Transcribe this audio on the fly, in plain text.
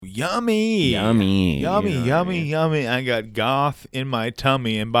yummy. Yummy. Yummy, Yeah, yummy, yeah. yummy. I got goth in my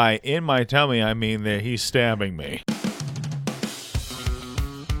tummy, and by in my tummy, I mean that he's stabbing me.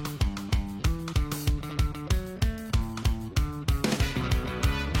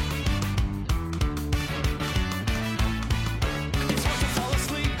 It's hard to fall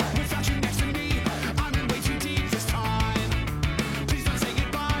asleep without you next to me. I'm in way too deep this time. Please don't say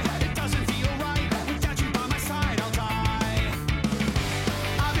goodbye. It doesn't feel right. Without you by my side, I'll die.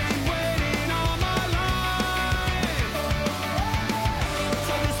 I've been waiting all my life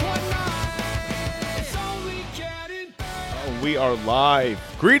for this one night. It's only getting better. We are live.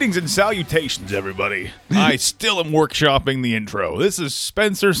 Greetings and salutations, everybody. I still am workshopping the intro. This is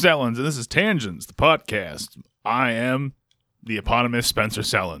Spencer Sellens, and this is Tangents, the podcast. I am the eponymous Spencer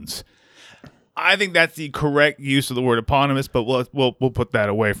Sellens. I think that's the correct use of the word eponymous, but we'll put that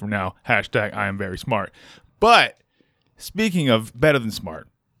away from now. Hashtag I am very smart. But speaking of better than smart,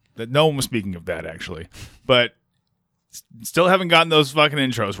 that no one was speaking of that actually, but still haven't gotten those fucking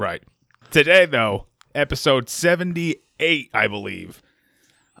intros right. Today, though, episode 78, I believe.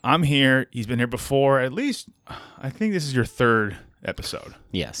 I'm here. He's been here before. At least, I think this is your third episode.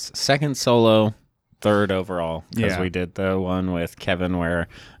 Yes. Second solo, third overall. Because Yeah. we did the one with Kevin where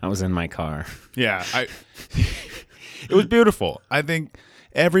I was in my car. Yeah, it was beautiful. I think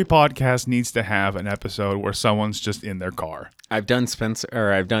every podcast needs to have an episode where someone's just in their car. I've done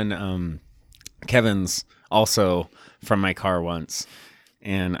Kevin's also from my car once.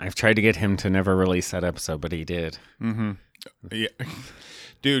 And I've tried to get him to never release that episode, but he did. Yeah.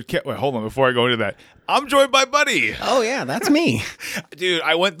 Dude, wait, hold on. Before I go into that, I'm joined by Buddy. Oh, yeah, that's me. Dude,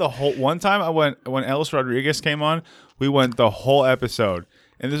 I went the whole one time. When Ellis Rodriguez came on. We went the whole episode,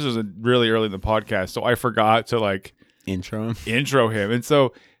 and this was really early in the podcast, so I forgot to Intro. intro him. And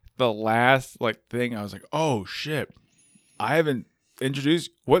so the last thing, I was like, oh shit, I haven't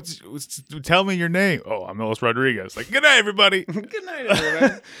introduced. Tell me your name. Oh, I'm Ellis Rodriguez. Good night, everybody. Good night,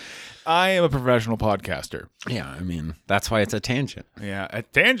 everyone. I am a professional podcaster. Yeah, I mean, that's why it's a tangent. Yeah,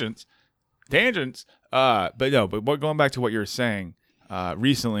 at tangents. But going back to what you were saying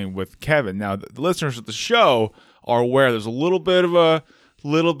recently with Kevin. Now, the listeners of the show are aware there's a little bit of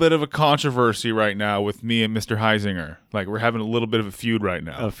a controversy right now with me and Mr. Heisinger. We're having a little bit of a feud right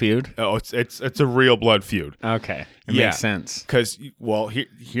now. A feud? Oh, it's a real blood feud. Okay. It Yeah. makes sense. Because,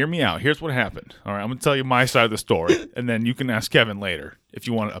 hear me out. Here's what happened. All right, I'm going to tell you my side of the story, and then you can ask Kevin later if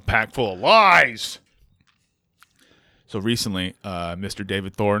you want a pack full of lies. So recently, Mr.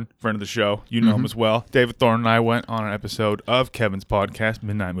 David Thorne, friend of the show, you know him as well. David Thorne and I went on an episode of Kevin's podcast,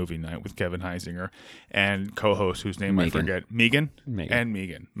 Midnight Movie Night, with Kevin Heisinger and co-host, whose name Megan. I forget. Megan.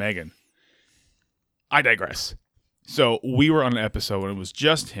 Megan. I digress. So we were on an episode and it was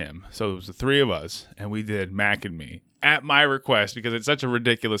just him. So it was the three of us, and we did Mac and Me at my request because it's such a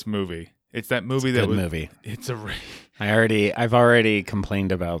ridiculous movie. It's that movie Good movie. It's a. I've already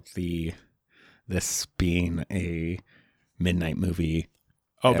complained about this being a midnight movie.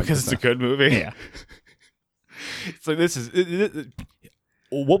 Oh, because it's a good movie. Yeah. So this is.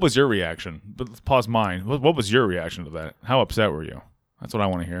 What was your reaction? But let's pause mine. What was your reaction to that? How upset were you? That's what I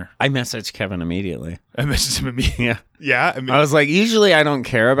want to hear. I messaged Kevin immediately. I messaged him immediately. Yeah. Yeah. I mean, I was like, usually I don't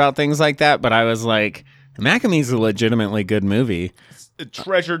care about things like that, but I was like, Mac and Me's a legitimately good movie. a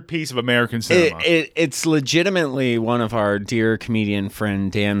treasured piece of American cinema. It's legitimately one of our dear comedian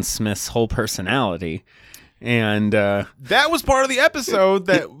friend Dan Smith's whole personality. And that was part of the episode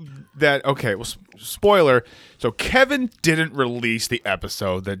that okay, well, spoiler. So Kevin didn't release the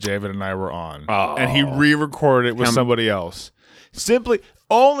episode that David and I were on, and he re-recorded it with somebody else, simply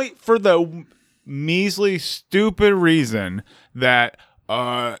only for the measly, stupid reason that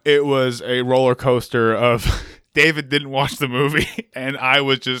it was a roller coaster of. David didn't watch the movie, and I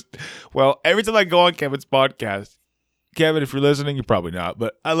was just, every time I go on Kevin's podcast, Kevin, if you're listening, you're probably not,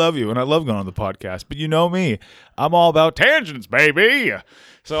 but I love you, and I love going on the podcast, but you know me. I'm all about tangents, baby.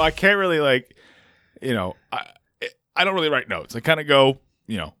 So I can't really, I don't really write notes. I kind of go,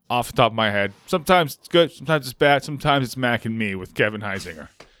 off the top of my head. Sometimes it's good, sometimes it's bad, sometimes it's Mac and Me with Kevin Heisinger.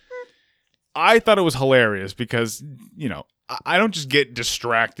 I thought it was hilarious because, I don't just get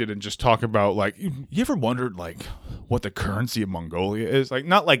distracted and just talk about, you ever wondered, what the currency of Mongolia is?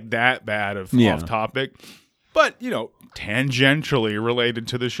 Not that bad of off topic, but, tangentially related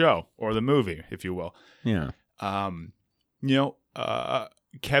to the show or the movie, if you will. yeah.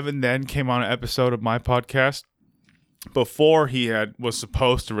 Kevin then came on an episode of my podcast before he was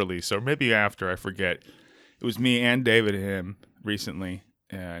supposed to release, or maybe after, I forget. It was me and David and him recently.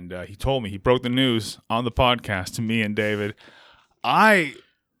 And he told me, he broke the news on the podcast to me and David.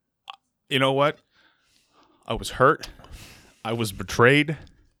 You know what? I was hurt. I was betrayed.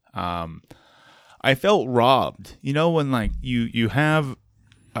 I felt robbed. You know, when like you have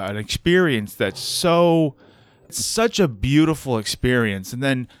an experience that's such a beautiful experience, and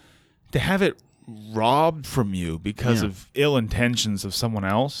then to have it robbed from you because of ill intentions of someone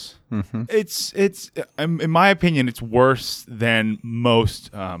else. It's in my opinion, it's worse than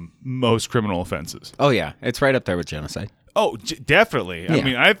most criminal offenses. Oh yeah, it's right up there with genocide. Oh, definitely. I Yeah.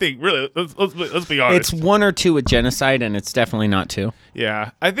 mean, I think really, let's be honest. It's 1 or 2 with genocide, and it's definitely not 2. Yeah,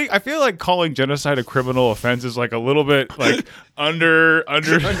 I feel like calling genocide a criminal offense is like a little bit like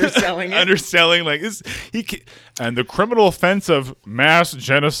Underselling it. underselling. Like this, and the criminal offense of mass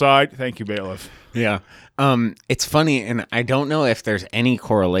genocide. Thank you, bailiff. Yeah. It's funny, and I don't know if there's any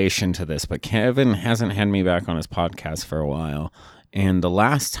correlation to this, but Kevin hasn't had me back on his podcast for a while. And the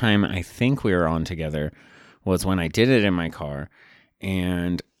last time I think we were on together was when I did it in my car.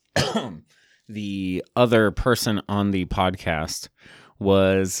 And the other person on the podcast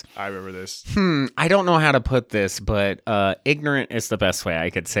was, I remember this. I don't know how to put this, but ignorant is the best way I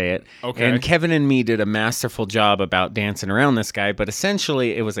could say it. Okay. And Kevin and me did a masterful job about dancing around this guy, but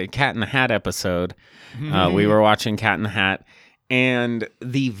essentially it was a Cat in the Hat episode. We were watching Cat in the Hat, and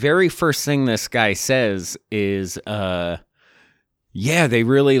the very first thing this guy says is, yeah, they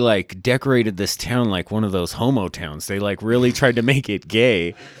really like decorated this town like one of those homo towns. They like really tried to make it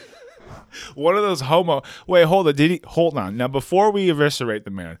gay. One of those homo. Wait, hold on. Hold on. Now, before we eviscerate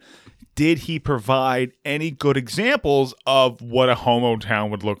the man, did he provide any good examples of what a homo town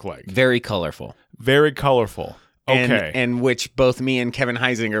would look like? Very colorful. Very colorful. Okay. And which both me and Kevin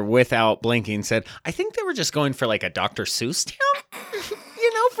Heisinger, without blinking, said, I think they were just going for like a Dr. Seuss town,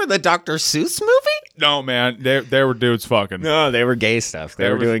 for the Dr. Seuss movie? No, man. There were dudes fucking. No, they were gay stuff. They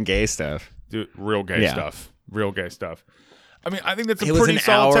were doing gay stuff. Dude, real gay Yeah. stuff. Real gay stuff. I mean, I think that's a It was pretty an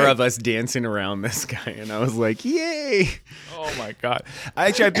solid hour take. of us dancing around this guy, and I was like, yay. Oh my god!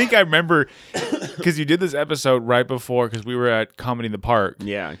 Actually, I think I remember because you did this episode right before because we were at Comedy in the Park.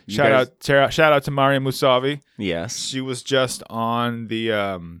 Yeah. you Shout guys- out to Maria Musavi. Yes. She was just on the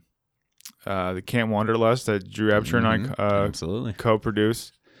Camp Wanderlust that Drew Absher and I Absolutely.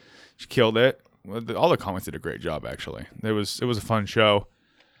 co-produced. She killed it. Well, all the comics did a great job. Actually, it was a fun show.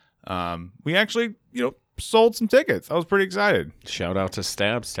 We actually, sold some tickets. I was pretty excited. Shout out to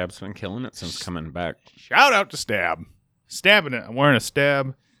Stab. Stab's been killing it since coming back. Shout out to Stab. Stabbing it. I'm wearing a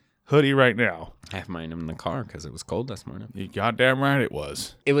Stab hoodie right now. I have mine in the car because it was cold this morning. You goddamn right it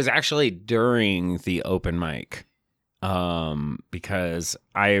was. It was actually during the open mic because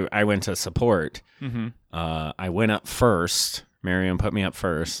I went to support. Mm-hmm. I went up first. Miriam put me up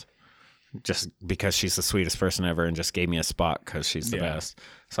first just because she's the sweetest person ever and just gave me a spot because she's the best.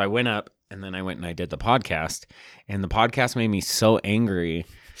 So I went up, and then I went and I did the podcast, and the podcast made me so angry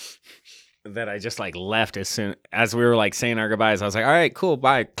that I just like left as soon as we were like saying our goodbyes. I was like, all right, cool,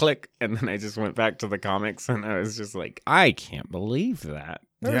 bye, click. And then I just went back to the comics, and I was just like, I can't believe that.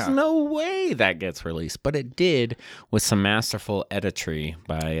 There's Yeah. no way that gets released, but it did with some masterful editry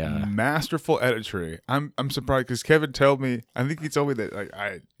by Masterful editry. I'm surprised because Kevin told me. I think he told me that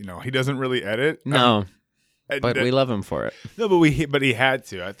like he doesn't really edit. no, And but that- we love him for it. no, but he had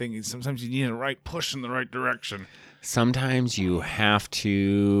to. I think sometimes you need a right push in the right direction. Sometimes you have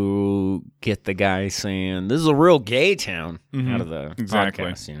to get the guy saying this is a real gay town out of the Exactly.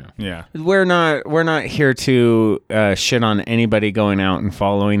 podcast, Yeah. We're not here to shit on anybody going out and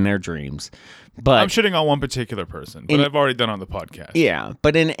following their dreams. But I'm shitting on one particular person, but I've already done on the podcast. yeah,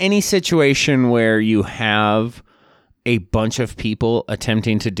 but in any situation where you have a bunch of people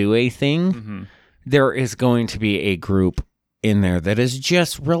attempting to do a thing, there is going to be a group in there that is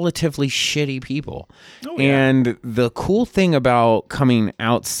just relatively shitty people. Oh, yeah. And the cool thing about coming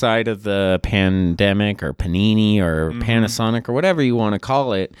outside of the pandemic or Panini or Panasonic or whatever you want to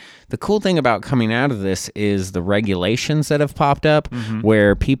call it, the cool thing about coming out of this is the regulations that have popped up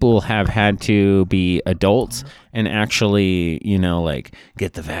where people have had to be adults and actually, like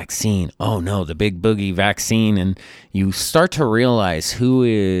get the vaccine. Oh no, the big boogie vaccine. And you start to realize who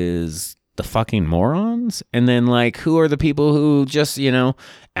is the fucking morons, and then like who are the people who just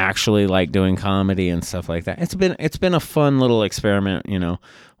actually like doing comedy and stuff like that. It's been a fun little experiment,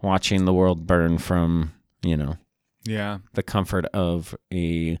 watching the world burn from Yeah. the comfort of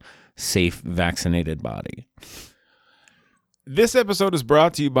a safe vaccinated body. This episode is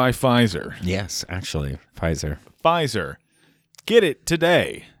brought to you by Pfizer. Yes, actually, Pfizer. Pfizer. Get it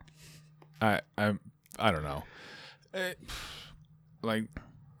today. I don't know.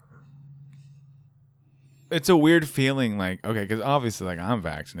 It's a weird feeling, like, okay, because obviously, like, I'm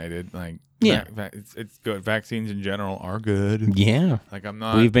vaccinated. Like, Yeah. it's good. Vaccines in general are good. Yeah, Like, I'm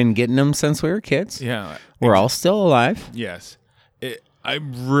not. we've been getting them since we were kids. Yeah. We're all still alive. Yes.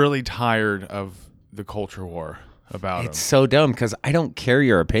 I'm really tired of the culture war about It's so dumb because I don't care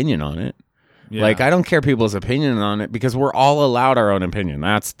your opinion on it. Yeah. Like, I don't care people's opinion on it because we're all allowed our own opinion.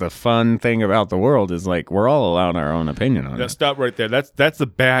 That's the fun thing about the world is, like, we're all allowed our own opinion on Now, it. stop right there. That's the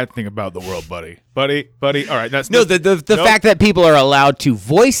bad thing about the world, buddy. Buddy. All right. That's No, the Nope. fact that people are allowed to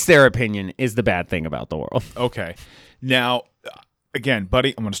voice their opinion is the bad thing about the world. Okay. Now, again,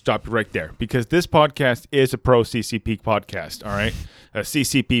 buddy, I'm going to stop you right there because this podcast is a pro CCP podcast. All right, a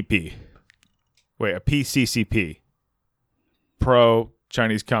CCPP. Wait, a PCCP. Pro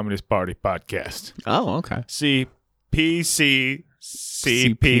Chinese Communist Party podcast. Oh, okay. CPCCPP.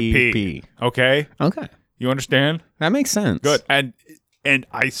 Okay, Okay. you understand? That makes sense. Good. And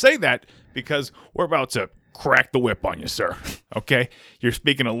I say that because we're about to crack the whip on you, sir. Okay, you're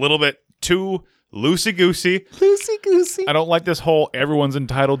speaking a little bit too loosey-goosey. Loosey-goosey. I don't like this whole everyone's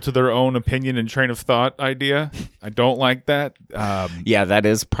entitled to their own opinion and train of thought idea. I don't like that. Yeah, that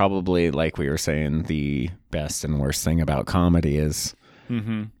is probably, like we were saying, the best and worst thing about comedy is...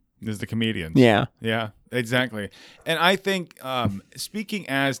 Is the comedians. Yeah. Yeah, exactly. And I think speaking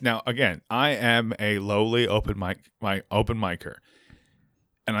as now, again, I am a lowly open micer.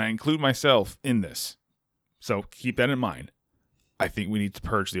 And I include myself in this. So keep that in mind. I think we need to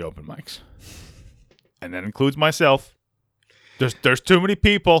purge the open mics. And that includes myself. There's too many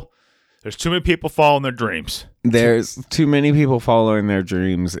people. There's too many people following their dreams. There's too many people following their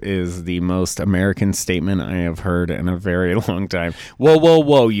dreams is the most American statement I have heard in a very long time. Whoa, whoa,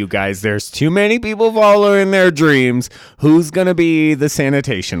 whoa, you guys. There's too many people following their dreams. Who's going to be the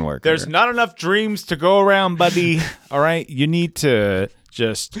sanitation worker? There's not enough dreams to go around, buddy. All right? You need to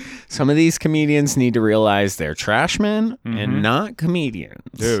just... Some of these comedians need to realize they're trash men and not comedians.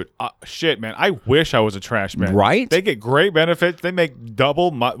 Dude, shit, man. I wish I was a trash man. Right? They get great benefits. They make double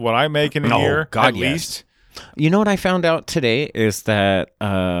what I make in a year, God, at yes. least. You know what I found out today is that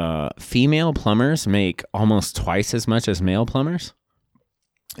female plumbers make almost twice as much as male plumbers.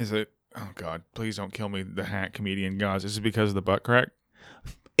 Is it... Oh, God. Please don't kill me, the hack comedian gods. Is it because of the butt crack?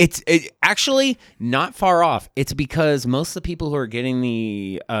 It's actually not far off. It's because most of the people who are getting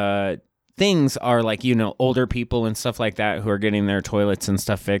the things are like, you know, older people and stuff like that who are getting their toilets and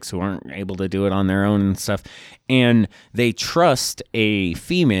stuff fixed, who aren't able to do it on their own and stuff. And they trust a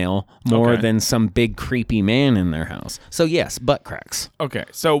female more Okay. than some big creepy man in their house. So yes, butt cracks. Okay,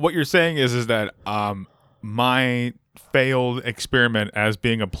 so what you're saying is that my failed experiment as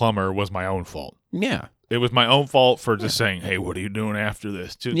being a plumber was my own fault. Yeah. It was my own fault for just saying, "Hey, what are you doing after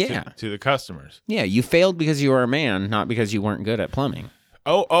this?" to the customers. Yeah, you failed because you were a man, not because you weren't good at plumbing.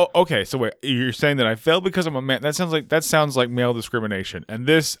 Oh, okay. So wait, you're saying that I failed because I'm a man? That sounds like male discrimination. And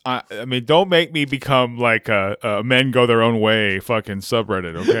this, I mean, don't make me become like a men go their own way fucking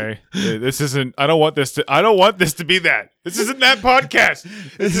subreddit. Okay, this isn't. I don't want this to be that. This isn't that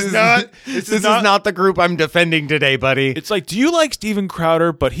podcast. This is not. This is not the group I'm defending today, buddy. It's like, do you like Steven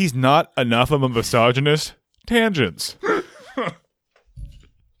Crowder, but he's not enough of a misogynist? Tangents.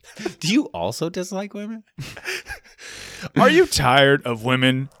 Do you also dislike women? Are you tired of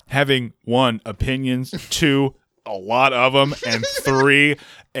women having 1, opinions, 2, a lot of them, and 3,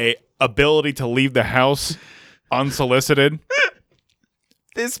 a ability to leave the house unsolicited?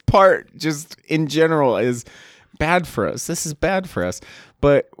 This part just in general is bad for us. This is bad for us.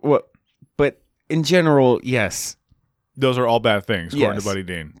 But in general, yes. Those are all bad things, according Yes. to Buddy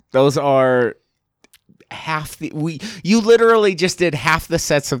Dean. Those are you literally just did half the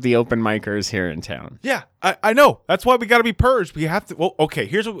sets of the open micers here in town. Yeah, I know. That's why we got to be purged. We have to. Well, okay.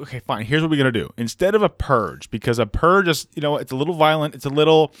 Fine. Here's what we're gonna do. Instead of a purge, because a purge is, it's a little violent. It's a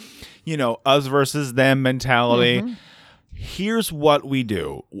little, us versus them mentality. Here's what we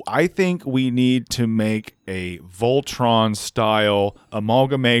do. I think we need to make a Voltron style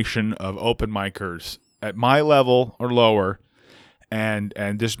amalgamation of open micers at my level or lower, and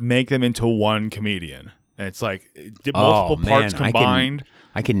just make them into one comedian. And it's like multiple parts combined.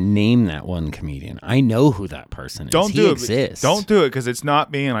 I can name that one comedian. I know who that person is. Don't He do it. exists. Don't do it because it's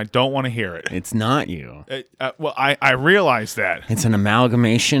not me, and I don't want to hear it. It's not you. Well, I realize that. It's an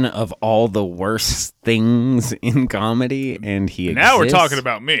amalgamation of all the worst things in comedy, and he exists. Now we're talking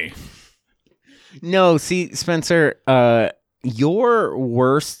about me. No, see, Spencer, the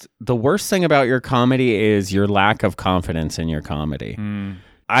worst thing about your comedy is your lack of confidence in your comedy.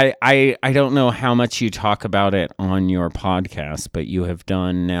 I don't know how much you talk about it on your podcast, but you have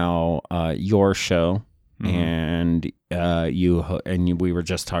done now your show, and we were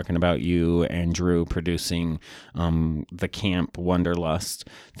just talking about you and Drew producing the Camp Wonderlust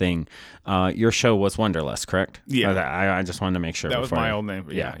thing. Your show was Wonderlust, correct? Yeah. I just wanted to make sure. That was before my old name.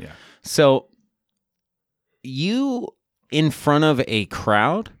 But yeah. So you in front of a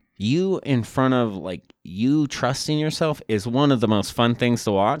crowd, you in front of like you trusting yourself is one of the most fun things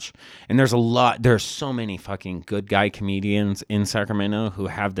to watch. And there's so many fucking good guy comedians in Sacramento who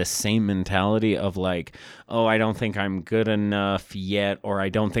have the same mentality of like, oh, I don't think I'm good enough yet, or I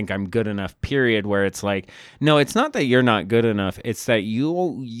don't think I'm good enough, period, where it's like, no, it's not that you're not good enough. It's that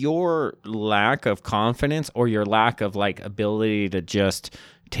your lack of confidence or your lack of like ability to just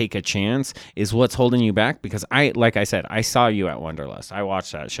take a chance is what's holding you back. Because like I said, I saw you at Wonderlust. I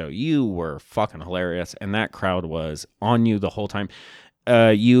watched that show. You were fucking hilarious, and that crowd was on you the whole time.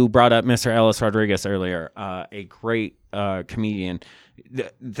 You brought up Mr. Ellis Rodriguez earlier, a great comedian.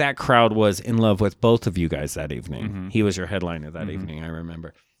 That crowd was in love with both of you guys that evening. Mm-hmm. He was your headliner that evening, I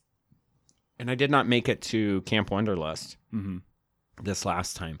remember. And I did not make it to Camp Wonderlust this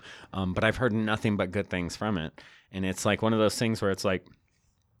last time, but I've heard nothing but good things from it. And it's like one of those things where it's like,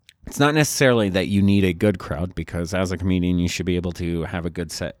 it's not necessarily that you need a good crowd, because as a comedian, you should be able to have a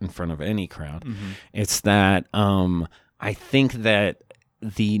good set in front of any crowd. It's that I think that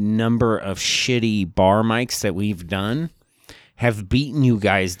the number of shitty bar mics that we've done have beaten you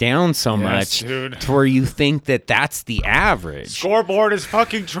guys down so much dude. to where you think that that's the average. Scoreboard is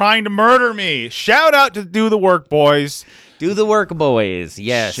fucking trying to murder me. Shout out to Do the Work Boys. Do the work, boys.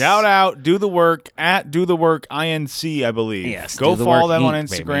 Yes. Shout out, Do the Work at Do the Work INC, I believe. Yes, go Do the follow Work them on Inc.,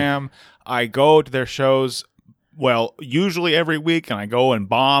 Instagram. I go to their shows, well, usually every week, and I go and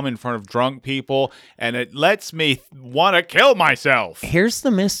bomb in front of drunk people, and it lets me want to kill myself. Here's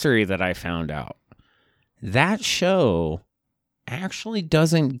the mystery that I found out. That show actually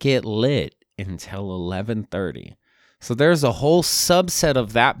doesn't get lit until 11:30. So there's a whole subset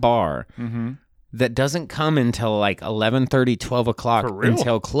of that bar that doesn't come until like 11:30, 12 o'clock For real?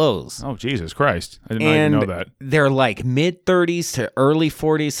 until close. Oh, Jesus Christ. I did not even And know that. they're like mid 30s to early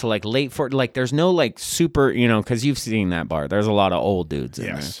 40s to like late 40s. Like there's no like super, because you've seen that bar. There's a lot of old dudes in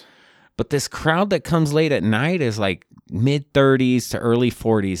there. Yes. But this crowd that comes late at night is like mid 30s to early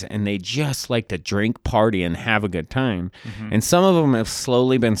 40s, and they just like to drink, party, and have a good time. And some of them have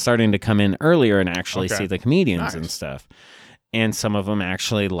slowly been starting to come in earlier and actually Okay. see the comedians and Nice. stuff. And some of them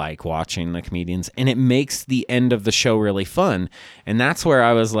actually like watching the comedians, and it makes the end of the show really fun. And that's where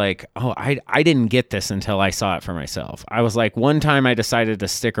I was like, oh, I didn't get this until I saw it for myself. I was like, one time I decided to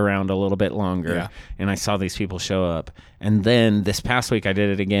stick around a little bit longer, Yeah. and I saw these people show up. And then this past week I did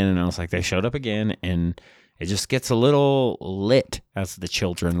it again, and I was like, they showed up again, and it just gets a little lit, as the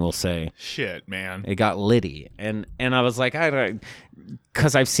children will say. Shit, man. It got litty. And I was like,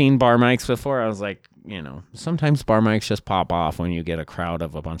 because I've seen bar mics before, I was like, sometimes bar mics just pop off when you get a crowd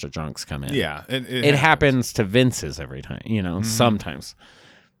of a bunch of drunks come in. Yeah. It happens to Vince's every time, sometimes.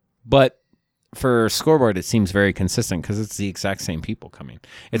 But for Scoreboard, it seems very consistent because it's the exact same people coming.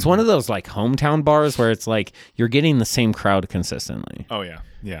 It's one of those like hometown bars where it's like you're getting the same crowd consistently. Oh, yeah.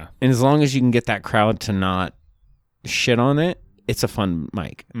 Yeah. And as long as you can get that crowd to not shit on it, it's a fun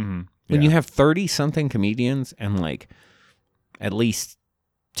mic. Mm-hmm. When you have 30-something comedians and like at least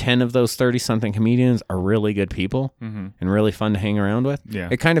 10 of those 30-something comedians are really good people and really fun to hang around with, Yeah.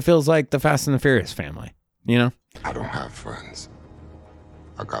 it kind of feels like the Fast and the Furious family, I don't have friends.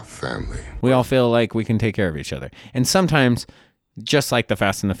 I got family. We all feel like we can take care of each other. And sometimes, just like the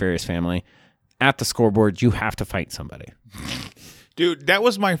Fast and the Furious family, at the Scoreboard, you have to fight somebody. Dude, that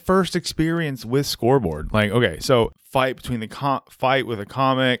was my first experience with Scoreboard. Like, okay, so fight between fight with a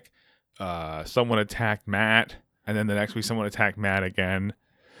comic, someone attacked Matt, and then the next week someone attacked Matt again.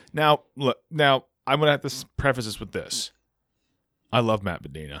 Now, look, I'm gonna have to preface this with this. I love Matt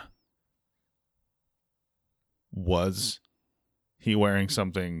Medina. Was he wearing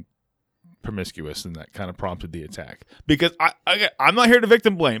something promiscuous, and that kind of prompted the attack? Because I'm not here to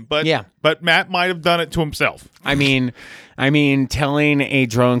victim blame, but Yeah. but Matt might have done it to himself. I mean, telling a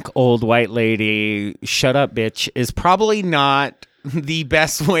drunk old white lady, "Shut up, bitch," is probably not the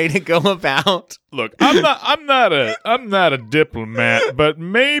best way to go about. Look, I'm not a diplomat, but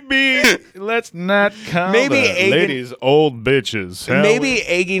maybe let's not call Maybe the egging- ladies old bitches. Hell, Maybe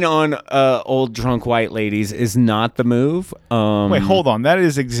egging on old drunk white ladies is not the move. Wait, hold on. That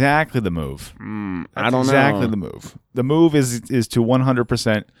is exactly the move. I don't exactly know. the move. The move is to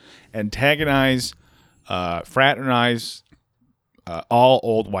 100% antagonize, fraternize all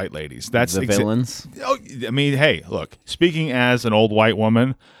old white ladies. That's The villains. Oh, I mean, hey, look. Speaking as an old white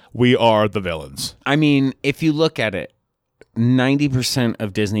woman, we are the villains. I mean, if you look at it, 90%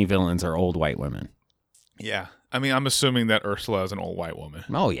 of Disney villains are old white women. Yeah. I mean, I'm assuming that Ursula is an old white woman.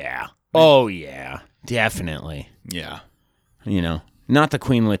 Oh, yeah. Oh, yeah. Definitely. Yeah. Not the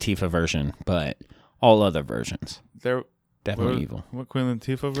Queen Latifah version, but all other versions. They're Definitely evil. What Queen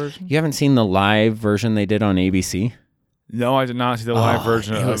Latifah version? You haven't seen the live version they did on ABC? No, I did not see the live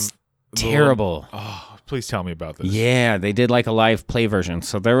version it of was the- terrible. Oh, please tell me about this. Yeah, they did like a live play version.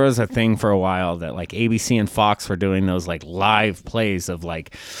 So there was a thing for a while that like ABC and Fox were doing those like live plays of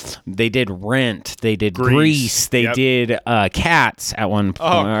like they did Rent, they did Grease, they Yep. did Cats at one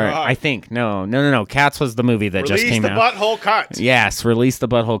point. Oh, Or God. I think no. Cats was the movie that just came out. butthole cut. Yes, release the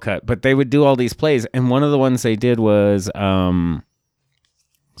butthole cut. But they would do all these plays, and one of the ones they did was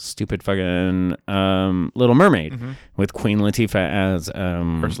stupid fucking Little Mermaid with Queen Latifah as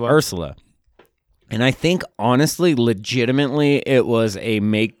Ursula. And I think, honestly, legitimately, it was a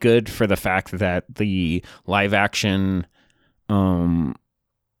make good for the fact that the live action Little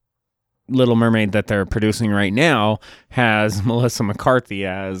Mermaid that they're producing right now has Melissa McCarthy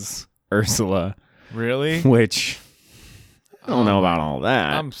as Ursula, Really? which I don't know about all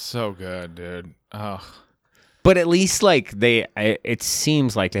that. I'm so good, dude. Oh. But at least, like, it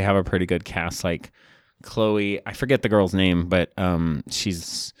seems like they have a pretty good cast. Like, Chloe, I forget the girl's name, but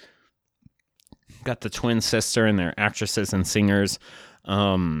she's got the twin sister, and they're actresses and singers.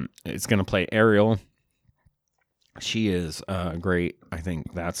 It's going to play Ariel. She is great. I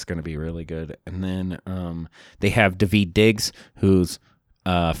think that's going to be really good. And then they have Daveed Diggs, who's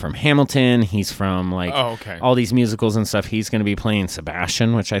from Hamilton. He's from, like, Oh, okay. all these musicals and stuff. He's going to be playing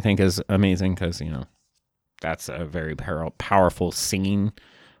Sebastian, which I think is amazing because, you know, that's a very powerful singing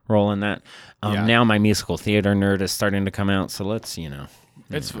role in that. Yeah. Now my musical theater nerd is starting to come out, so let's, you know.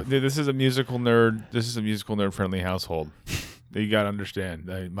 Dude, this is a musical nerd. This is a musical nerd friendly household. You got to understand.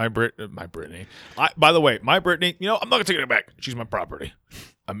 My Brittany. By the way, my Brittany. You know, I'm not gonna take it back. She's my property.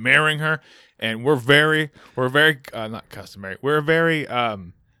 I'm marrying her, and we're very not customary. We're a very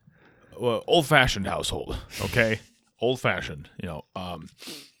old fashioned household. Okay, old fashioned. You know,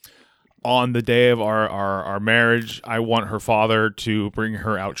 on the day of our marriage, I want her father to bring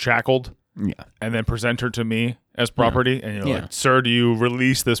her out shackled. Yeah. And then present her to me as property, and you're like, "Sir, do you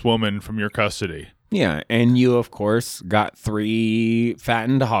release this woman from your custody?" Yeah, and you, of course, got 3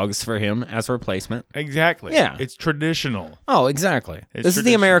 fattened hogs for him as a replacement. Exactly. Yeah. It's traditional. Oh, exactly. It's This is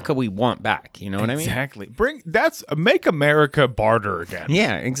the traditional. America we want back. You know what I mean? Exactly. Make America barter again.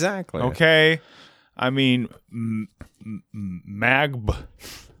 Yeah, exactly. Okay. I mean, Maba.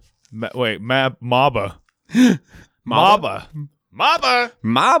 Maba.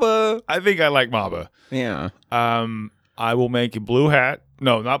 I think I like Maba. Yeah. I will make a blue hat.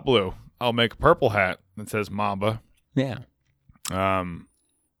 No, not blue. I'll make a purple hat that says Maba. Yeah. I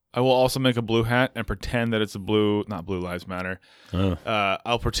will also make a blue hat and pretend that it's not Blue Lives Matter.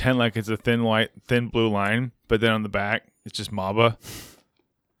 I'll pretend like it's a thin blue line, but then on the back, it's just Maba.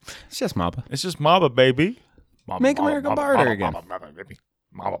 It's just Maba. It's just Maba, baby. Maba, Make America barter again. Maba, baby.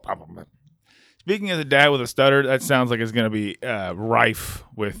 Maba. Speaking as a dad with a stutter, that sounds like it's going to be rife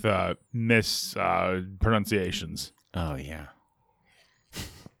with mispronunciations. Oh, yeah.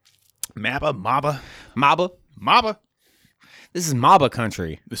 Maba. Maba. This is Maba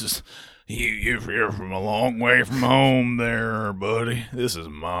country. This is you're here from a long way from home there, buddy. This is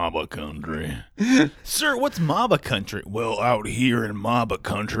Maba country. Sir, what's Maba country? Well, out here in Maba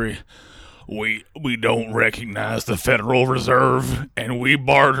country, we don't recognize the Federal Reserve, and we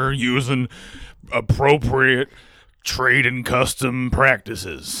barter using appropriate trade and custom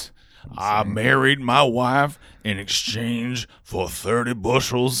practices. I married my wife in exchange for 30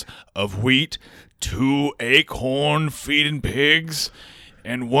 bushels of wheat, 2 acorn feeding pigs,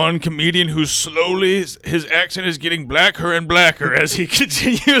 and 1 comedian who slowly, his accent is getting blacker and blacker as he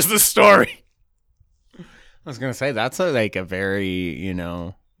continues the story. I was going to say, that's a very,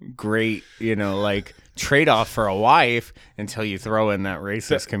 great, trade-off for a wife until you throw in that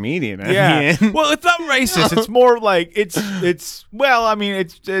racist comedian at the end. Well, it's not racist. It's more like it's well, I mean,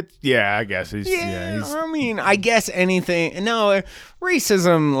 it's I guess he's I mean, I guess anything. No,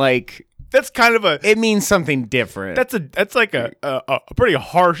 racism, that's kind of it means something different. that's like a pretty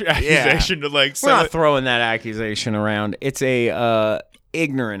harsh accusation to We're not throwing that accusation around. It's a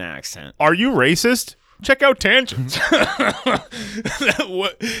ignorant accent. Are you racist? Check out Tangents.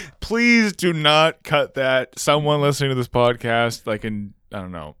 Please do not cut that. Someone listening to this podcast, in, I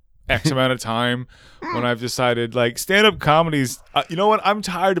don't know, X amount of time, when I've decided, stand-up comedies, you know what? I'm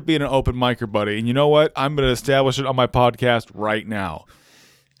tired of being an open micer, buddy. And you know what? I'm going to establish it on my podcast right now.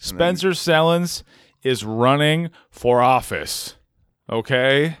 Spencer Sellens is running for office.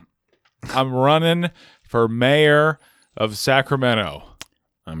 Okay? I'm running for mayor of Sacramento.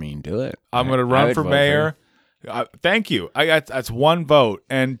 I mean, do it. I'm going to run for mayor. Thank you. That's 1 vote.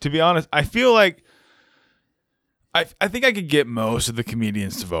 And to be honest, I feel like I think I could get most of the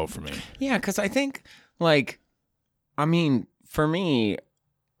comedians to vote for me. Yeah, because I think, for me,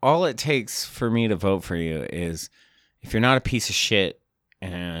 all it takes for me to vote for you is if you're not a piece of shit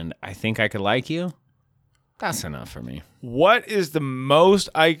and I think I could like you, that's enough for me. What is the most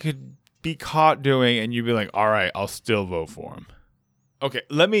I could be caught doing and you'd be like, all right, I'll still vote for him? Okay,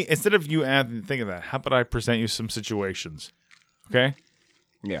 instead of you, Anthony, think of that, how about I present you some situations? Okay?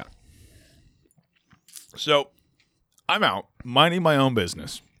 Yeah. So, I'm out minding my own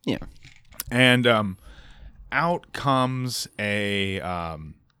business. Yeah. And out comes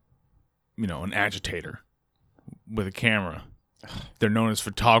an agitator with a camera. They're known as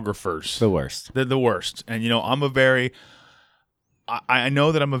photographers. The worst. They're the worst. And, I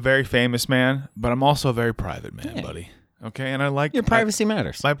know that I'm a very famous man, but I'm also a very private man, buddy. Okay? And I like... Your privacy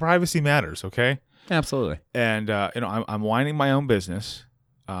matters. My privacy matters, okay? Absolutely. And, I'm winding my own business.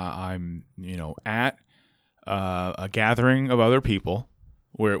 I'm, at a gathering of other people.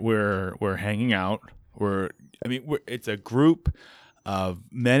 We're hanging out. It's a group of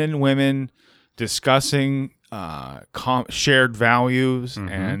men and women discussing shared values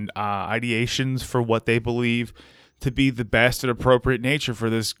and ideations for what they believe to be the best and appropriate nature for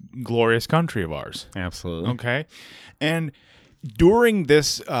this glorious country of ours. Absolutely. Okay? And during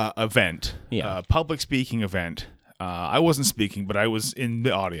this event, Yeah. public speaking event, I wasn't speaking, but I was in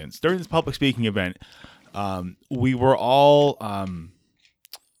the audience. During this public speaking event, we were all...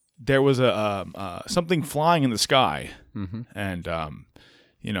 there was something flying in the sky, and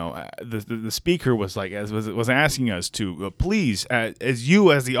the speaker was like was asking us to please, as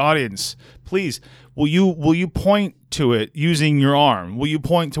the audience, please will you point to it using your arm? Will you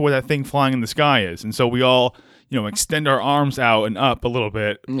point to where that thing flying in the sky is? And so we all extend our arms out and up a little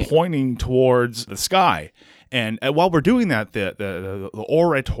bit, pointing towards the sky. And while we're doing that, the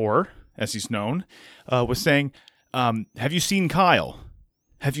orator, as he's known, was saying, "Have you seen Kyle?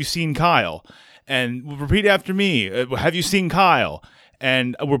 Have you seen Kyle?" And repeat after me, "Have you seen Kyle?"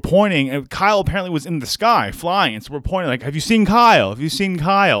 And we're pointing, and Kyle apparently was in the sky flying. And so we're pointing like, "Have you seen Kyle? Have you seen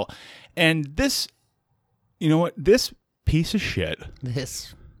Kyle?" And this, this piece of shit,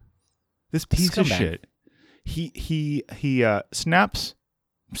 This piece of scumbag. shit, he snaps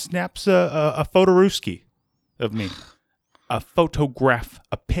a photorooski of me, a photograph,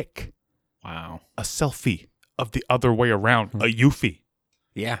 a pic, Wow. a selfie of the other way around, a eufy.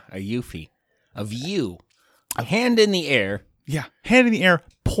 Yeah, a eufy of you. A hand in the air. Yeah, hand in the air,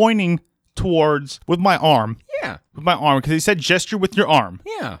 pointing towards with my arm, Yeah. because he said gesture with your arm.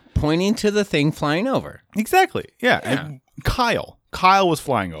 Yeah. Pointing to the thing flying over. Exactly. Yeah. Yeah. And Kyle was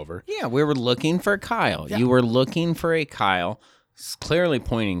flying over. Yeah, we were looking for Kyle. Yeah. You were looking for a Kyle, clearly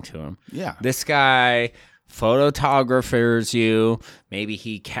pointing to him. Yeah. This guy photographers you. Maybe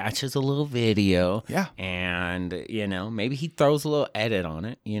he catches a little video. Yeah. And, maybe he throws a little edit on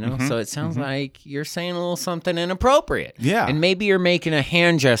it, So it sounds like you're saying a little something inappropriate. Yeah. And maybe you're making a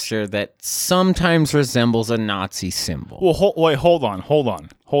hand gesture that sometimes resembles a Nazi symbol. Well, hold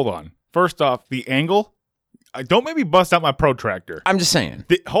on. First off, the angle. Don't make me bust out my protractor. I'm just saying.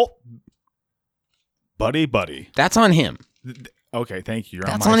 Buddy. That's on him. Okay, thank you. You're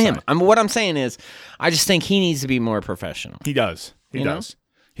That's on on my him. side. What I'm saying is, I just think he needs to be more professional. He does. He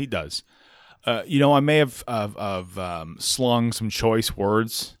does. I may have slung some choice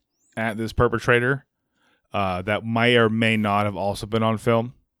words at this perpetrator that may or may not have also been on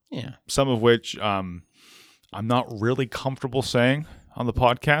film. Yeah. Some of which I'm not really comfortable saying on the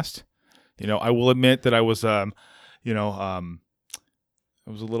podcast. I will admit that I was, I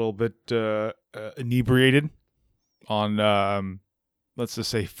was a little bit inebriated on, let's just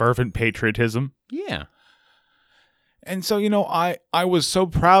say, fervent patriotism. Yeah. And so, I was so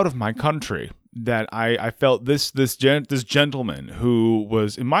proud of my country that I felt this gentleman who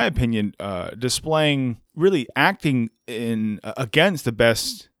was, in my opinion, really acting against the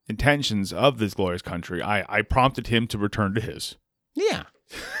best intentions of this glorious country. I prompted him to return to his. Yeah.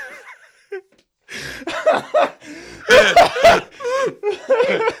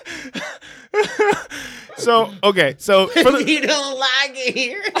 So for the, You don't like it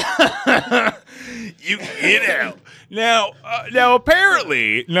here? you get out. Now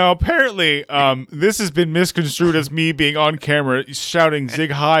apparently, this has been misconstrued as me being on camera shouting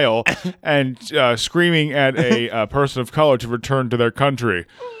Zig Heil and screaming at a person of color to return to their country,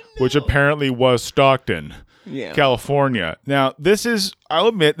 which apparently was Stockton, Yeah. California. Now, I'll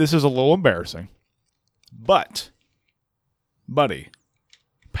admit, this is a little embarrassing, but, buddy,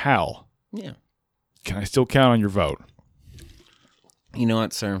 pal, Yeah. can I still count on your vote? You know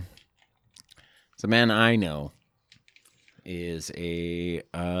what, sir? The man I know is a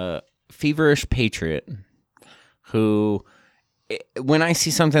feverish patriot who, when I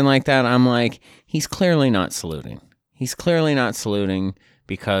see something like that, I'm like, he's clearly not saluting. He's clearly not saluting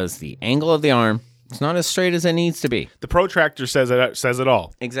because the angle of the arm, It's not as straight as it needs to be. The protractor says it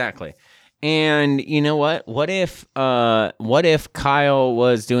all. Exactly. And you know what? What if Kyle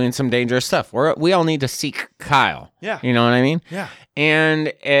was doing some dangerous stuff? We all need to seek Kyle. Yeah. You know what I mean? Yeah. And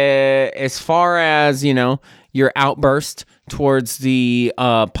as far as, your outburst towards the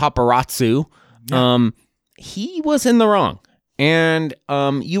paparazzi, he was in the wrong. And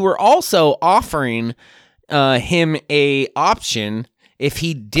you were also offering him a option if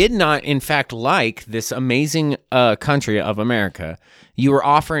he did not, in fact, like this amazing country of America. You were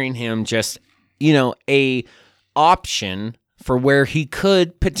offering him just, a option for where he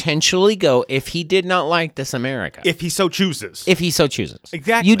could potentially go if he did not like this America. If he so chooses. If he so chooses.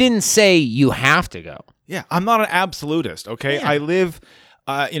 Exactly. You didn't say you have to go. Yeah, I'm not an absolutist, okay? Yeah. I live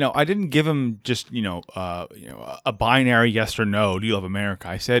I didn't give him just, a binary yes or no, do you love America?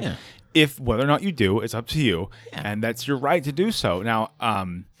 I said if whether or not you do, it's up to you, and that's your right to do so. Now,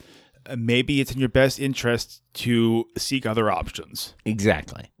 maybe it's in your best interest to seek other options.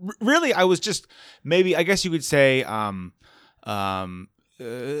 Exactly. Really, I was just I guess you could say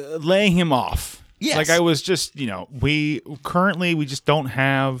laying him off. Yes. Like I was just, we just don't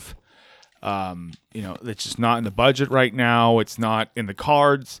have it's just not in the budget right now. It's not in the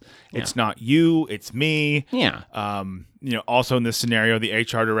cards. It's not you. It's me. Yeah. Also in this scenario, the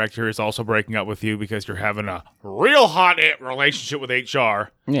HR director is also breaking up with you because you're having a real hot relationship with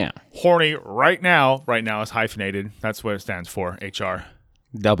HR. Yeah. Horny right now. Right now is hyphenated. That's what it stands for. HR.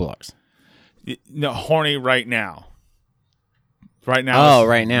 Double R's. No, horny right now. Right now. Oh,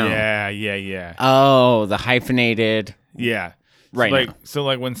 right now. Yeah. Oh, the hyphenated. Yeah. Right now.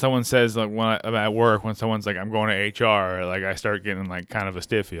 So when someone says I'm at work, when someone's like I'm going to HR, like I start getting like kind of a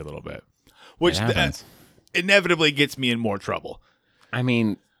stiffy a little bit, which happens. Inevitably gets me in more trouble. I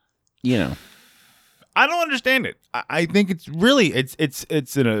mean, I don't understand it. I think it's really it's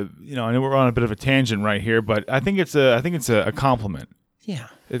in a I know we're on a bit of a tangent right here, but I think it's a compliment. Yeah.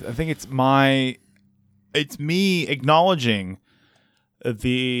 I think it's me acknowledging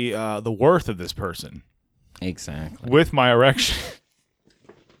the worth of this person. Exactly. With my erection.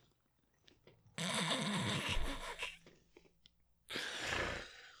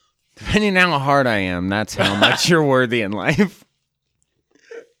 Depending on how hard I am, that's how much you're worthy in life.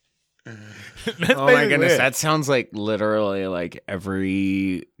 Oh my goodness, that sounds like literally like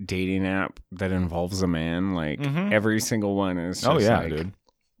every dating app that involves a man. Like every single one is just dude.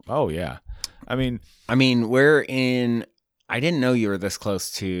 Oh yeah. I mean, we're in. I didn't know you were this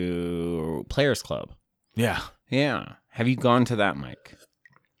close to Players Club. Yeah. Yeah. Have you gone to that, Mike?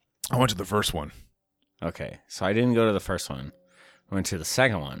 I went to the first one. Okay. So I didn't go to the first one. I went to the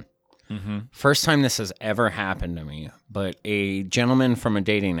second one. Mm-hmm. First time this has ever happened to me, but a gentleman from a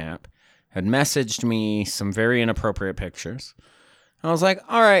dating app had messaged me some very inappropriate pictures. I was like,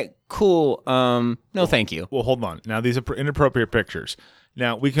 all right, cool. No, thank you. Well, hold on. Now, these are inappropriate pictures.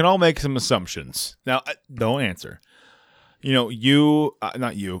 Now, we can all make some assumptions. Now, don't answer. Not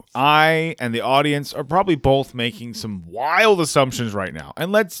you, I and the audience are probably both making some wild assumptions right now.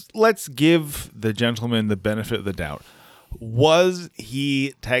 And let's give the gentleman the benefit of the doubt. Was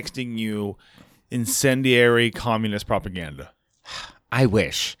he texting you incendiary communist propaganda? I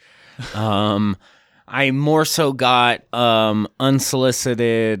wish. I more so got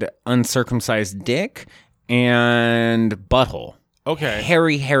unsolicited, uncircumcised dick and butthole. Okay.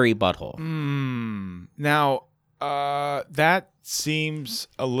 Hairy butthole. Now, that seems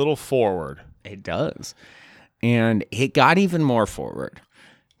a little forward. It does. And it got even more forward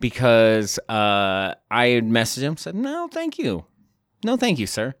because I had messaged him, said, no, thank you. No, thank you,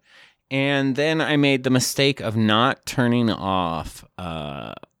 sir. And then I made the mistake of not turning off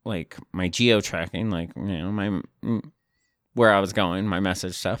like my geo-tracking, like, my where I was going, my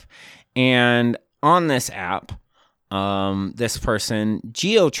message stuff. And on this app, this person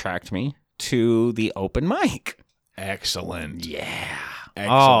geo-tracked me to the open mic. Excellent. Yeah.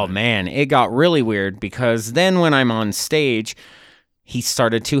 Excellent. Oh, man. It got really weird because then when I'm on stage, he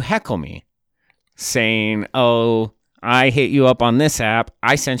started to heckle me saying, oh, I hit you up on this app.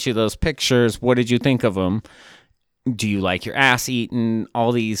 I sent you those pictures. What did you think of them? Do you like your ass eaten?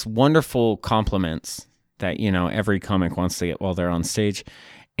 All these wonderful compliments that, every comic wants to get while they're on stage.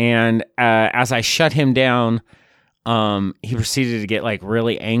 And as I shut him down, he proceeded to get like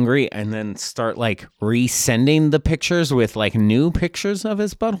really angry and then start like resending the pictures with like new pictures of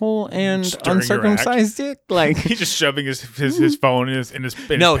his butthole and Stirring uncircumcised dick. Like he's just shoving his phone in his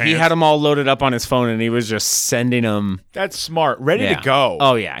no, pants. he had them all loaded up on his phone and he was just sending them. That's smart. Ready to go.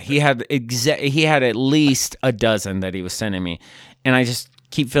 Oh yeah, he had at least a dozen that he was sending me, and I just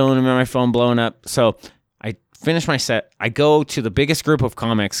keep filling them in my phone, blowing up. So I finish my set. I go to the biggest group of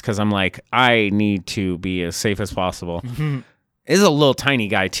comics because I'm like, I need to be as safe as possible. This is a little tiny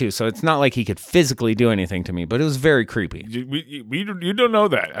guy too, so it's not like he could physically do anything to me, but it was very creepy. You don't know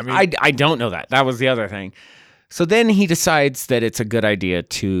that. I mean, I don't know that. That was the other thing. So then he decides that it's a good idea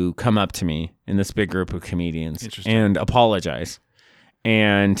to come up to me in this big group of comedians and apologize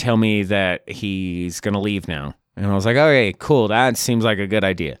and tell me that he's going to leave now. And I was like, okay, cool. That seems like a good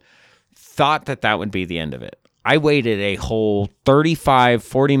idea. Thought that would be the end of it. I waited a whole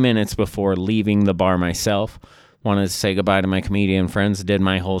 40 minutes before leaving the bar myself. Wanted to say goodbye to my comedian friends, did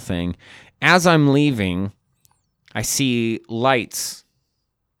my whole thing. As I'm leaving, I see lights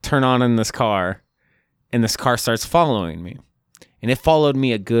turn on in this car, and this car starts following me. And it followed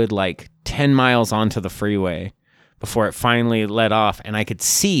me a good 10 miles onto the freeway before it finally let off, and I could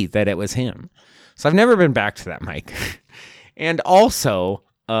see that it was him. So I've never been back to that mic. And also,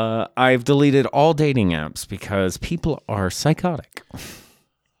 I've deleted all dating apps because people are psychotic.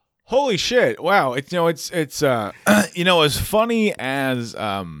 holy shit! Wow, it's as funny as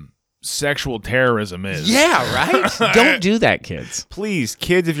sexual terrorism is. Yeah, right? Don't do that, kids. Please,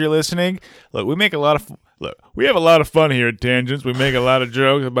 kids, if you're listening, look, we have a lot of fun here at Tangents. We make a lot of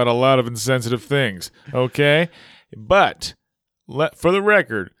jokes about a lot of insensitive things. Okay, but for the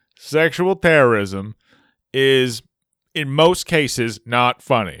record, sexual terrorism is, in most cases, not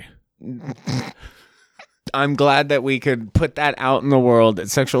funny. I'm glad that we could put that out in the world, that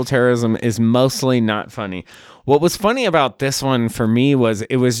sexual terrorism is mostly not funny. What was funny about this one for me was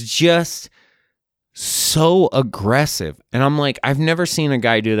it was just so aggressive. And I'm like, I've never seen a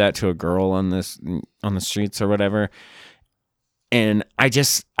guy do that to a girl on the streets or whatever. And I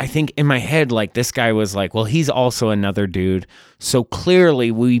think in my head, this guy was like, well, he's also another dude. So clearly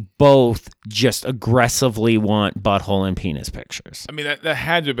we both just aggressively want butthole and penis pictures. I mean, that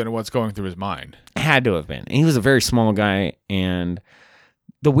had to have been what's going through his mind. Had to have been. And he was a very small guy. And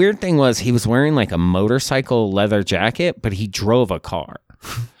the weird thing was he was wearing a motorcycle leather jacket, but he drove a car.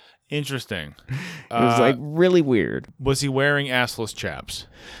 Interesting. It was really weird. Was he wearing assless chaps?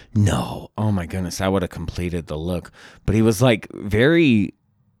 No. Oh my goodness. That would have completed the look. But he was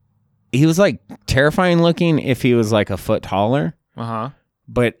terrifying looking if he was a foot taller. Uh-huh.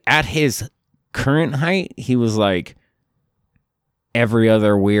 But at his current height, he was every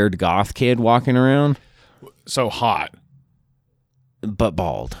other weird goth kid walking around. So hot. But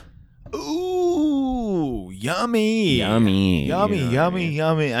bald. Ooh, yummy. Yummy.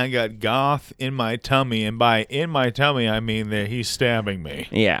 I got goth in my tummy, and by in my tummy, I mean that he's stabbing me.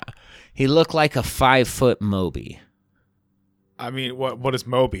 Yeah. He looked like a 5-foot Moby. I mean, what is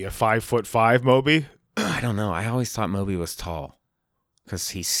Moby? A 5'5" Moby? I don't know. I always thought Moby was tall because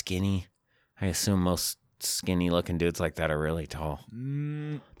he's skinny. I assume most skinny-looking dudes like that are really tall.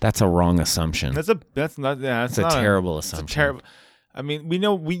 That's a wrong assumption. That's a terrible assumption. It's a terrible. I mean,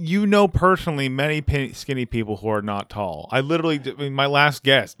 you know personally many skinny people who are not tall. My last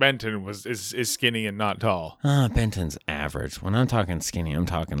guest, Benton, is skinny and not tall. Benton's average. When I'm talking skinny, I'm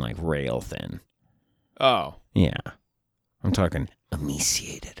talking rail thin. Oh. Yeah. I'm talking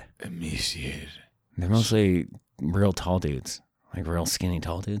emaciated. They're mostly real tall dudes, real skinny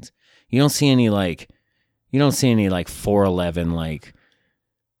tall dudes. You don't see any 4'11"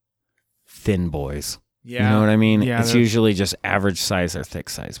 thin boys. Yeah. You know what I mean? Yeah, it's usually just average size or thick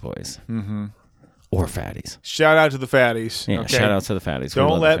size boys. Mm-hmm. Or fatties. Shout out to the fatties. Yeah, okay? shout out to the fatties.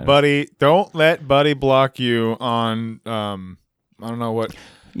 Don't let Buddy block you on I don't know what.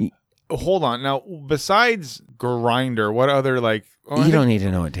 Hold on. Now, besides Grindr, what other you don't need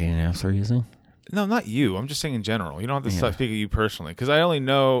to know what dating apps we're using. No, not you. I'm just saying in general. You don't have to speak of you personally, because I only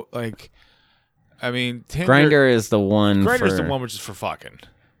know Tinder, Grindr is the one. Grindr's the one which is for fucking.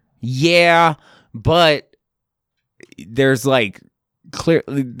 Yeah, but there's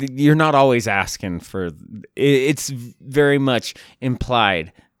clearly you're not always asking for. It's very much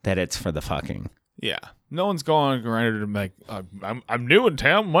implied that it's for the fucking. Yeah, no one's going on Grindr to I'm new in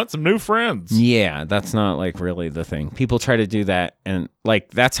town, want some new friends. Yeah, that's not really the thing. People try to do that, and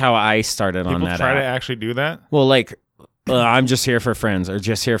that's how I started on that. People try app. to actually do that. Well, I'm just here for friends, or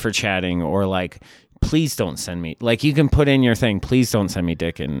just here for chatting, or please don't send me. You can put in your thing. Please don't send me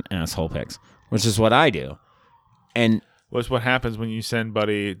dick and asshole pics, which is what I do. And what's what happens when you send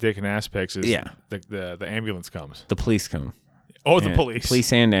Buddy dick and ass pics? Is yeah, the ambulance comes. The police come. Oh, the police.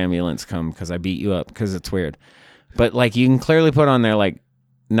 Police and ambulance come because I beat you up because it's weird. But you can clearly put on there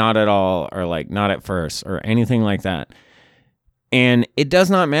not at all, or not at first, or anything like that. And it does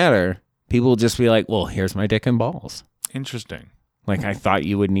not matter. People will just be well, here's my dick and balls. Interesting. I thought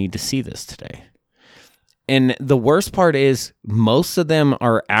you would need to see this today. And the worst part is most of them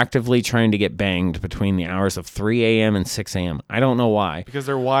are actively trying to get banged between the hours of 3 a.m. and 6 a.m. I don't know why. Because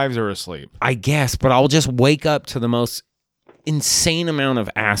their wives are asleep. I guess, but I'll just wake up to the most insane amount of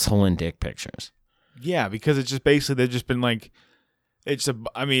asshole and dick pictures. Yeah, because it's just basically they've just been like,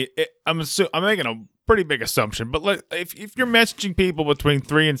 I'm making a pretty big assumption, but if you're messaging people between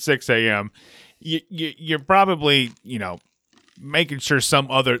 3 and 6 a.m., you're probably, making sure some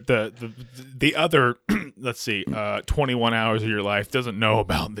other the other let's see 21 hours of your life doesn't know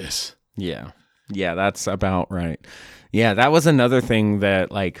about this. Yeah, that's about right. Yeah, that was another thing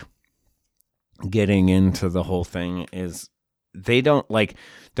that, like, getting into the whole thing is they don't, like,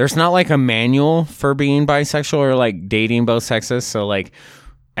 there's not like a manual for being bisexual or like dating both sexes. So like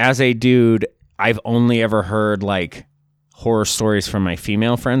as a dude, I've only ever heard like horror stories from my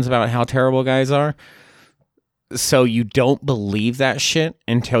female friends about how terrible guys are. So you don't believe that shit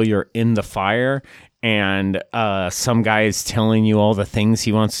until you're in the fire and some guy is telling you all the things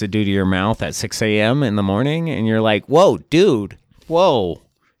he wants to do to your mouth at 6 a.m. in the morning. And you're like, whoa, dude, whoa.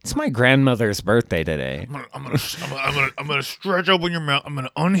 It's my grandmother's birthday today. I'm gonna stretch open your mouth. I'm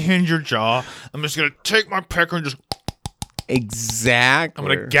gonna unhinge your jaw. I'm just gonna take my pecker and just... Exactly. I'm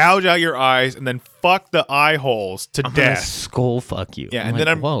gonna gouge out your eyes and then fuck the eye holes to I'm gonna death. skull fuck you. Yeah, I'm and like,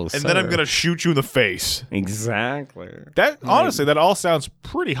 then whoa, then I'm gonna shoot you in the face. Exactly. That honestly, that all sounds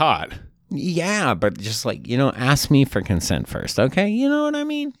pretty hot. Yeah, but just like, ask me for consent first, okay? You know what I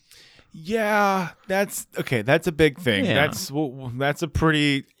mean? Yeah, that's okay. That's a big thing. Yeah. That's a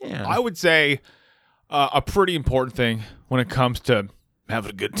pretty, I would say, a pretty important thing when it comes to having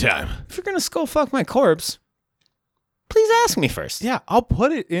a good time. If you're gonna skull fuck my corpse, please ask me first. Yeah, I'll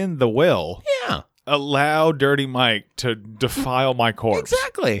put it in the will. Yeah, Allow Dirty Mike to defile my corpse.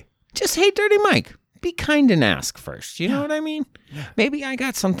 exactly. Just, hey, Dirty Mike, be kind and ask first. You know what I mean? Yeah. Maybe I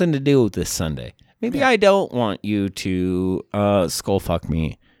got something to do with this Sunday. Maybe I don't want you to skull fuck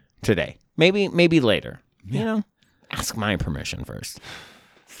me today. Maybe later. Ask my permission first.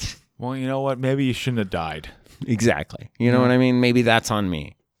 Well, you know what? Maybe you shouldn't have died. Exactly. You know what I mean? Maybe that's on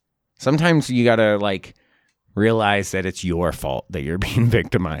me. Sometimes you gotta like realize that it's your fault that you're being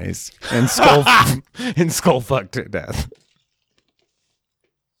victimized and skull fucked to death.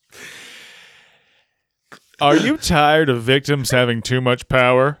 Are you tired of victims having too much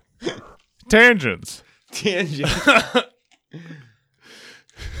power? Tangents.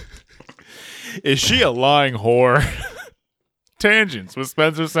 Is she a lying whore? Tangents with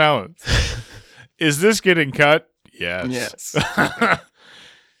Spencer Salins. Is this getting cut? Yes.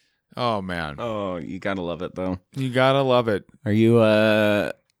 Oh, man. Oh, you gotta love it though. You gotta love it. Are you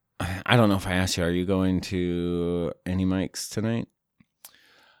I don't know if I asked you, are you going to any mics tonight?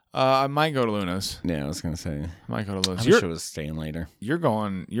 I might go to Luna's. Yeah, I was gonna say. I might go to Luna's. I wish I was staying later. You're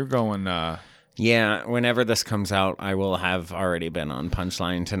going Yeah, whenever this comes out, I will have already been on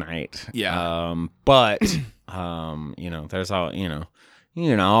Punchline tonight. Yeah. But there's all, you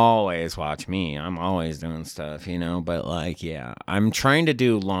can always watch me. I'm always doing stuff, but like, yeah, I'm trying to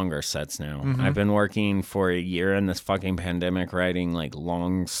do longer sets now. Mm-hmm. I've been working for a year in this fucking pandemic, writing like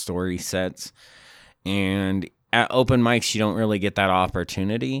long story sets. And at open mics, you don't really get that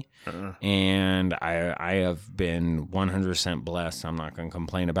opportunity. And I have been 100% blessed. I'm not going to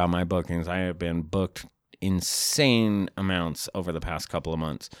complain about my bookings. I have been booked insane amounts over the past couple of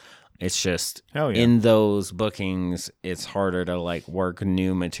months. It's just Hell yeah. in those bookings, it's harder to like work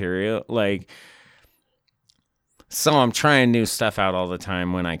new material. So I'm trying new stuff out all the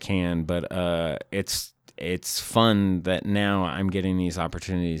time when I can, but it's fun that now I'm getting these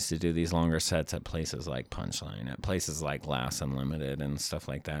opportunities to do these longer sets at places like Punchline, at places like Glass Unlimited and stuff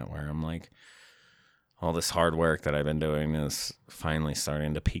like that, where I'm like, all this hard work that I've been doing is finally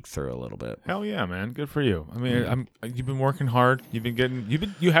starting to peek through a little bit. Hell yeah, man. Good for you. I mean, you've been working hard. You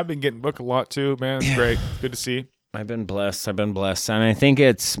have been getting booked a lot too, man. It's great. Good to see. I've been blessed. And I think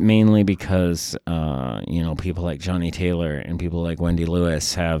it's mainly because, people like Johnny Taylor and people like Wendy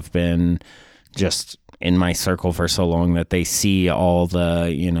Lewis have been just in my circle for so long that they see all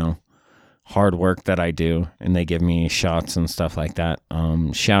the, hard work that I do, and they give me shots and stuff like that.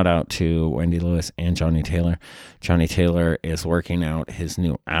 Shout out to Wendy Lewis and Johnny Taylor. Johnny Taylor is working out his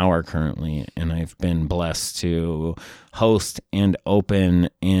new hour currently, and I've been blessed to host and open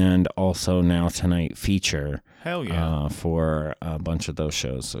and also now tonight feature Hell yeah. for a bunch of those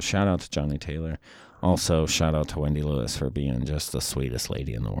shows. So shout out to Johnny Taylor. Also shout out to Wendy Lewis for being just the sweetest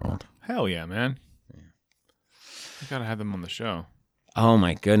lady in the world. Hell yeah, man. You gotta have them on the show. Oh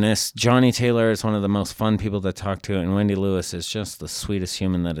my goodness. Johnny Taylor is one of the most fun people to talk to, and Wendy Lewis is just the sweetest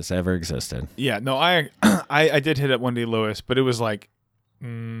human that has ever existed. Yeah, no, I did hit at Wendy Lewis, but it was like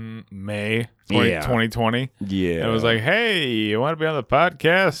May Yeah. 2020. Yeah. And it was like, hey, you want to be on the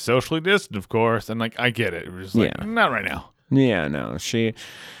podcast? Socially distant, of course. And like, I get it. It was just like, Yeah. not right now. Yeah, no,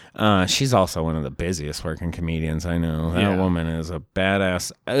 she's also one of the busiest working comedians I know. That Yeah. woman is a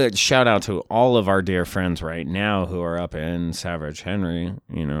badass. Shout out to all of our dear friends right now who are up in Savage Henry.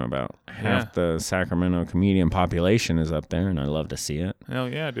 You know, about half the Sacramento comedian population is up there, and I love to see it. Hell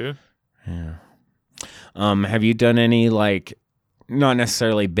yeah, dude. Yeah. Have you done any, like, not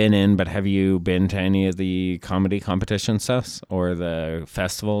necessarily been in, but have you been to any of the comedy competition stuffs or the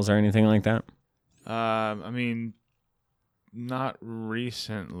festivals or anything like that? I mean, not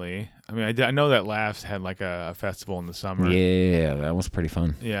recently. I mean, I know that Laughs had like a festival in the summer. Yeah, that was pretty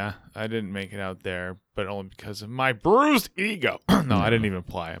fun. Yeah, I didn't make it out there, but only because of my bruised ego. No, I didn't even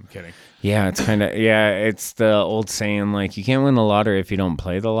apply. I'm kidding. Yeah, it's kind of, it's the old saying, like, you can't win the lottery if you don't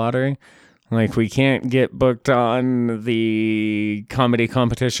play the lottery. Like, we can't get booked on the comedy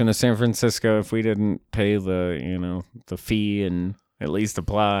competition of San Francisco if we didn't pay the fee and at least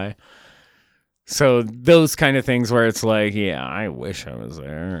apply. So those kind of things where it's like, yeah, I wish I was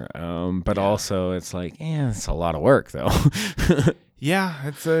there. But also it's like, it's a lot of work though. Yeah,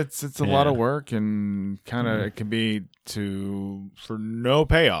 it's a lot of work, and kind of it can be for no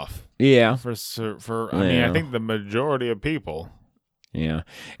payoff. Yeah. I mean, I think the majority of people. Yeah.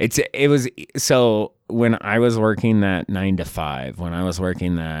 It was so when I was working that 9 to 5, when I was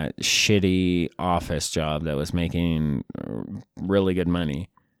working that shitty office job that was making really good money,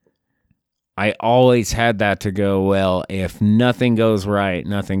 I always had that to go, well, if nothing goes right,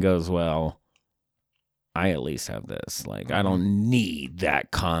 nothing goes well, I at least have this. Like, I don't need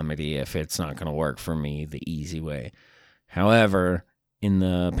that comedy if it's not going to work for me the easy way. However, in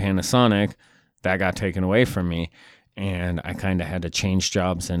the Panasonic, that got taken away from me. And I kind of had to change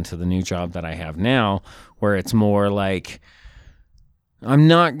jobs into the new job that I have now, where it's more like, I'm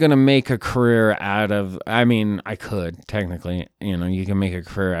not going to make a career out of, I mean, I could technically, you can make a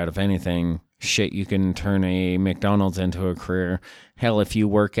career out of anything. Shit, you can turn a McDonald's into a career. Hell, if you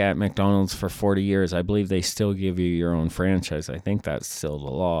work at McDonald's for 40 years, I believe they still give you your own franchise. I think that's still the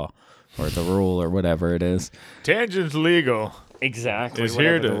law or the rule or whatever it is. Tangents Legal Exactly. is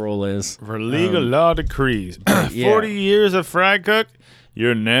here the rule is. for legal law decrees. 40 years of fry cook,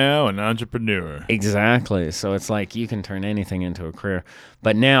 you're now an entrepreneur. Exactly. So it's like you can turn anything into a career.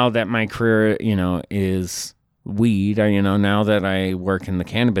 But now that my career, is weed, now that I work in the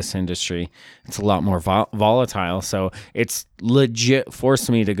cannabis industry, it's a lot more volatile. So it's legit forced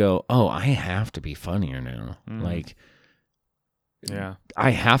me to go, oh, I have to be funnier now. Like, Yeah.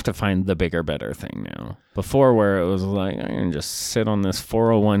 I have to find the bigger, better thing now. Before, where it was like, I can just sit on this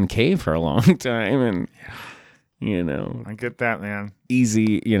 401k for a long time and, I get that, man.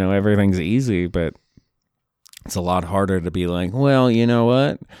 easy, everything's easy, but it's a lot harder to be like, well, you know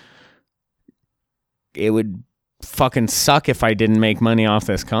what? It would fucking suck if I didn't make money off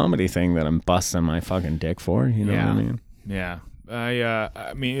this comedy thing that I'm busting my fucking dick for. You know what I mean? Yeah.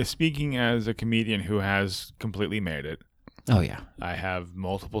 I mean, speaking as a comedian who has completely made it, Oh, yeah. I have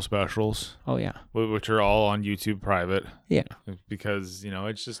multiple specials, Oh, yeah. which are all on YouTube private, Yeah. because,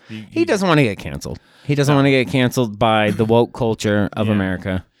 it's just... He doesn't want to get canceled. He doesn't want to get canceled by the woke culture of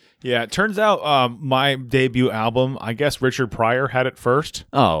America. Yeah, it turns out my debut album, I guess Richard Pryor had it first.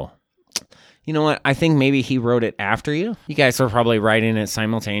 Oh. You know what? I think maybe he wrote it after you. You guys were probably writing it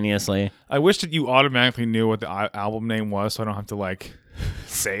simultaneously. I wish that you automatically knew what the album name was, so I don't have to,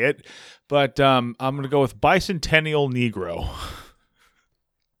 say it. But I'm going to go with Bicentennial Negro.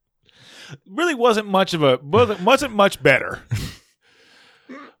 Really wasn't much better.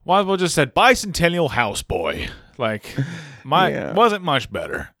 Might as well just said Bicentennial Houseboy. Wasn't much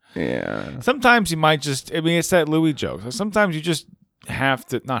better. Yeah. Sometimes you might just, it's that Louis joke. So sometimes you just have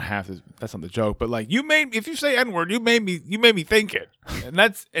to, that's not the joke, but if you say N-word, you made me think it.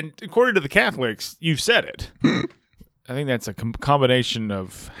 And according to the Catholics, you've said it. I think that's a combination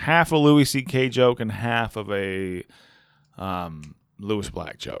of half a Louis C.K. joke and half of a Louis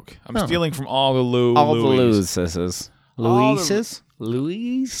Black joke. I'm stealing from all the Louis. All the Louises. Louises?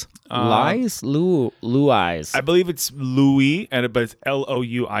 Louis? Lies? Louis. I believe it's Louis, but it's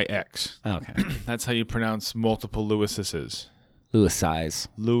Louix. Okay. That's how you pronounce multiple Louises. Louisize.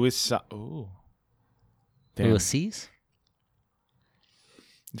 Louis. Oh. Damn. Louises?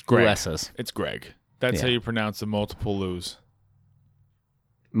 It's Greg. Louises. It's Greg. That's how you pronounce the multiple Louis.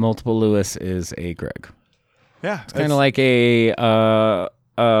 Multiple Louis is a Greg. Yeah. It's kind of like a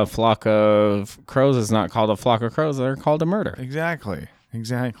flock of crows is not called a flock of crows. They're called a murder. Exactly.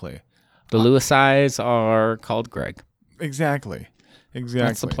 The Louisize are called Greg. Exactly.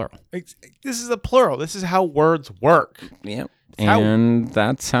 That's the plural. This is a plural. This is how words work. Yep. And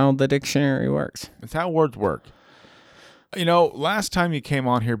that's how the dictionary works. That's how words work. You know, last time you came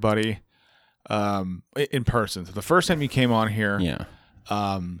on here, buddy, in person. So the first time you came on here, Yeah.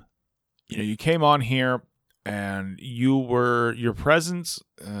 you know, you came on here and your presence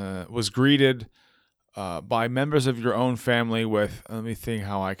was greeted by members of your own family with, let me think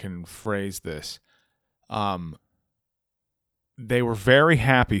how I can phrase this. They were very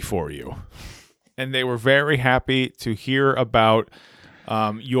happy for you. And they were very happy to hear about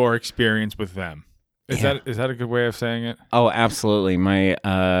your experience with them. Is that a good way of saying it? Oh, absolutely.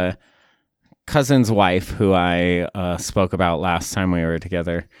 My cousin's wife, who I spoke about last time we were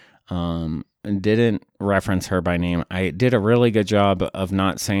together, didn't reference her by name. I did a really good job of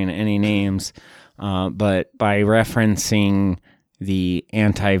not saying any names, but by referencing the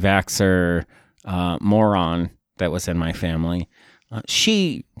anti-vaxxer moron that was in my family,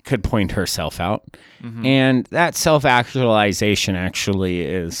 she could point herself out. Mm-hmm. And that self-actualization actually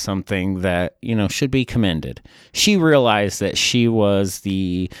is something that, you know, should be commended. She realized that she was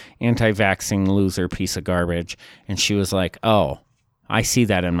the anti-vaxxing loser piece of garbage. And she was like, oh, I see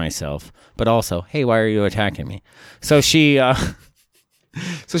that in myself. But also, hey, why are you attacking me? So she got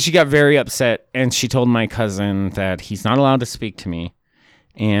very upset, and she told my cousin that he's not allowed to speak to me.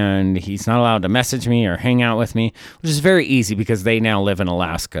 And he's not allowed to message me or hang out with me, which is very easy because they now live in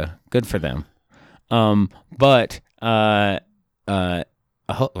Alaska. Good for them. But I don't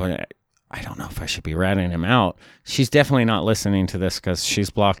know if I should be ratting him out. She's definitely not listening to this because she's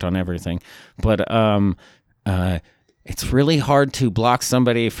blocked on everything. But it's really hard to block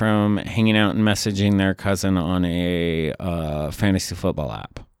somebody from hanging out and messaging their cousin on a fantasy football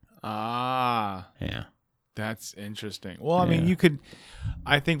app. Ah. Yeah. That's interesting. Well, I mean,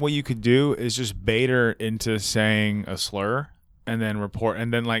 I think what you could do is just bait her into saying a slur and then report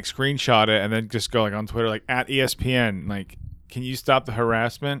and then like screenshot it and then just go like on Twitter, like at ESPN, like, can you stop the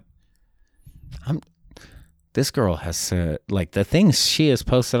harassment? This girl has like the things she has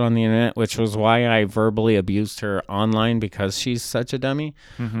posted on the internet, which was why I verbally abused her online because she's such a dummy.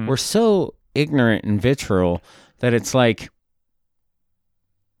 Mm-hmm. We're so ignorant and vitriol that it's like,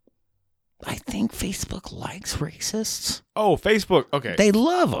 I think Facebook likes racists. Oh, Facebook. Okay. They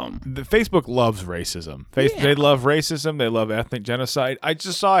love them. Facebook loves racism. They love racism. They love ethnic genocide. I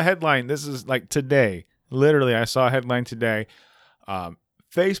just saw a headline. This is like today. Literally, I saw a headline today.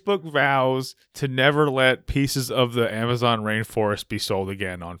 Facebook vows to never let pieces of the Amazon rainforest be sold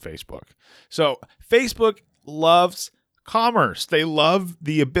again on Facebook. So Facebook loves commerce. They love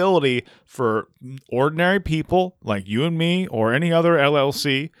the ability for ordinary people like you and me or any other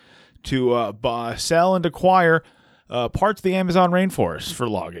LLC to sell and acquire parts of the Amazon rainforest for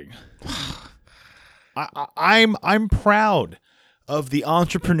logging. I'm proud of the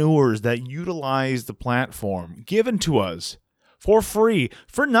entrepreneurs that utilize the platform given to us for free,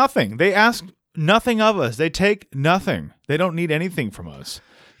 for nothing. They ask nothing of us. They take nothing. They don't need anything from us.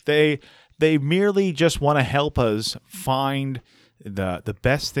 They merely just want to help us find the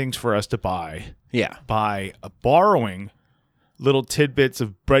best things for us to buy. Yeah. By borrowing little tidbits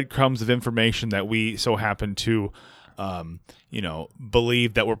of breadcrumbs of information that we so happen to,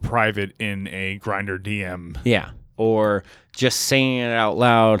 believe that we're private in a Grindr DM. Yeah. Or just saying it out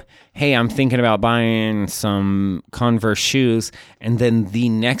loud, hey, I'm thinking about buying some Converse shoes. And then the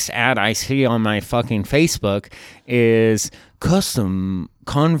next ad I see on my fucking Facebook is custom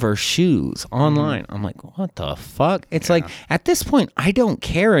Converse shoes online. I'm like, what the fuck? It's like, at this point, I don't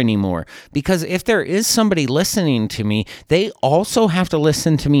care anymore. Because if there is somebody listening to me, they also have to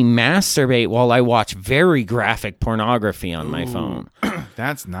listen to me masturbate while I watch very graphic pornography on my phone.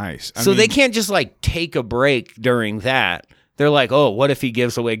 That's nice. So they can't just like take a break during that. They're like, oh, what if he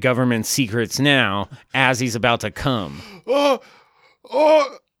gives away government secrets now as he's about to come?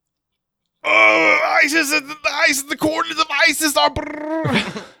 ISIS, the coordinates of ISIS are.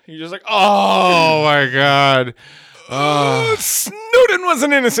 You're just like, oh my God. Snowden was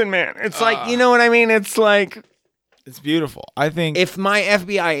an innocent man. It's like, you know what I mean? It's like, it's beautiful. I think if my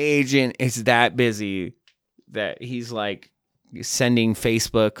FBI agent is that busy that he's like sending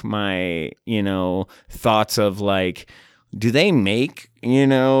Facebook my, thoughts of like, do they make,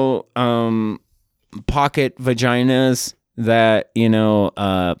 pocket vaginas that,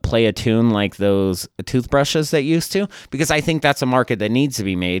 play a tune like those toothbrushes that used to? Because I think that's a market that needs to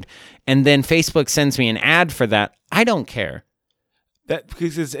be made. And then Facebook sends me an ad for that. I don't care. That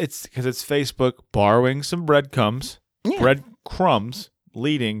because it's Facebook borrowing some breadcrumbs, breadcrumbs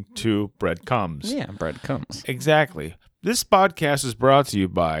leading to breadcrumbs. Yeah, breadcrumbs. Exactly. This podcast is brought to you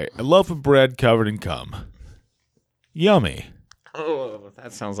by a loaf of bread covered in cum. Yummy. Oh,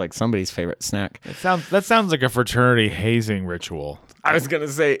 that sounds like somebody's favorite snack. That sounds like a fraternity hazing ritual. I was gonna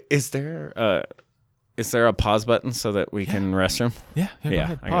say, is there a pause button so that we can restroom? Yeah, go Yeah,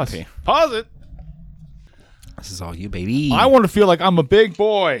 ahead. I gotta Pause. pee. Pause it. This is all you, baby. I want to feel like I'm a big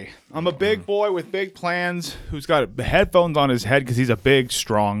boy. I'm a big boy with big plans who's got headphones on his head because he's a big,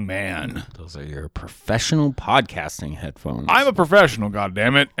 strong man. Those are your professional podcasting headphones. I'm a professional,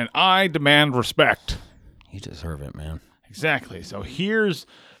 goddammit, and I demand respect. You deserve it, man. Exactly. So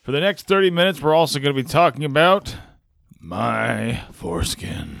for the next 30 minutes, we're also going to be talking about my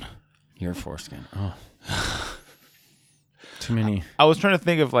foreskin. Your foreskin. Oh. Too many. I was trying to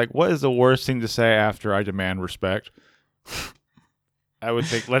think of, like, what is the worst thing to say after I demand respect? I would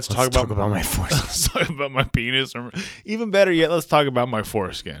think, let's talk about my foreskin. Let's talk about my penis. Or even better yet, let's talk about my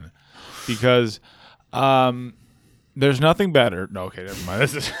foreskin. Because there's nothing better. No, okay, never mind.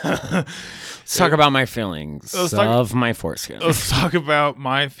 This is Let's talk about my feelings of my foreskin. Let's talk about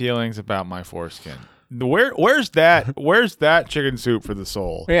my feelings about my foreskin. Where's that chicken soup for the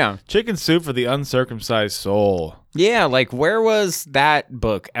soul? Yeah. Chicken soup for the uncircumcised soul. Yeah, like where was that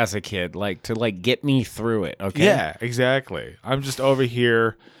book as a kid? Like to get me through it, okay? Yeah, exactly. I'm just over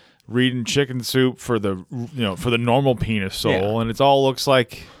here reading chicken soup for the normal penis soul, Yeah. and it all looks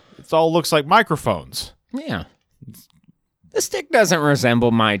like microphones. Yeah. This dick doesn't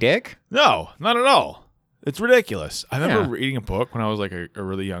resemble my dick. No, not at all. It's ridiculous. I remember Yeah. reading a book when I was like a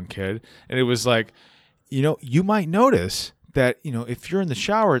really young kid, and it was like, you might notice that, if you're in the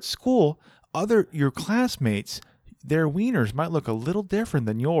shower at school, your classmates, their wieners might look a little different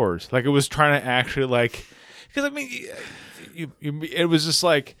than yours. Like it was trying to actually because I mean, it was just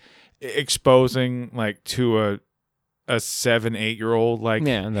like exposing like to a 7-8-year-old like,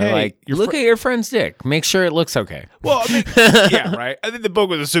 Yeah, and they're hey, like, look at your friend's dick. Make sure it looks okay. Well, I mean, yeah, right. I think the book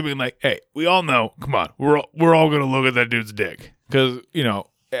was assuming like, hey, we all know. Come on, we're all gonna look at that dude's dick because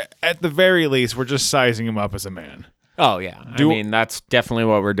at the very least, we're just sizing him up as a man. Oh, yeah. I mean, that's definitely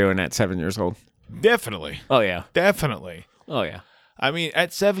what we're doing at 7 years old. Definitely, Oh, yeah. definitely. Oh, yeah. I mean,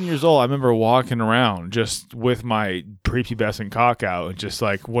 at 7 years old, I remember walking around just with my prepubescent cock out and just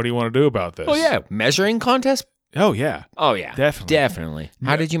like, what do you want to do about this? Oh, yeah. Measuring contest? Oh, yeah. Oh, yeah. Definitely. Definitely.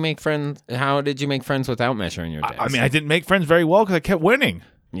 How did you make friends without measuring your dicks? I mean, I didn't make friends very well because I kept winning.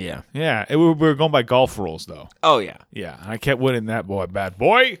 yeah. Yeah, we were going by golf rules, though. Oh, yeah. Yeah, I kept winning that bad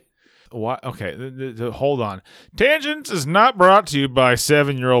boy. What? Okay, hold on. Tangents is not brought to you by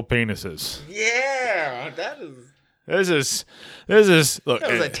 7-year-old penises. Yeah. That is... This is look.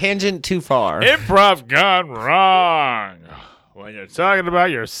 That was a tangent too far. Improv gone wrong when you're talking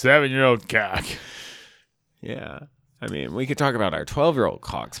about your 7-year-old cock. Yeah. I mean, we could talk about our 12-year-old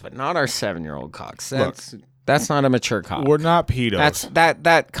cocks, but not our 7-year-old cocks. That's not a mature cock. We're not pedos.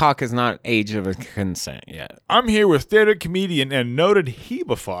 That cock is not age of consent yet. I'm here with stand-up comedian and noted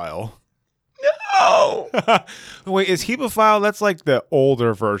hebephile. No. Wait, is hebephile? That's like the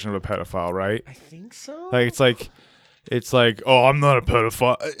older version of a pedophile, right? I think so. Like it's like, oh, I'm not a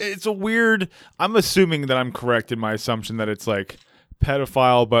pedophile. It's a weird. I'm assuming that I'm correct in my assumption that it's like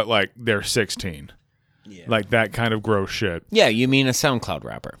pedophile, but like they're 16. Yeah. Like that kind of gross shit. Yeah, you mean a SoundCloud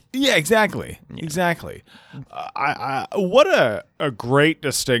rapper. Yeah, exactly. Exactly. What a great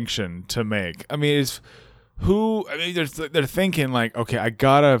distinction to make. I mean, they're thinking like, okay, I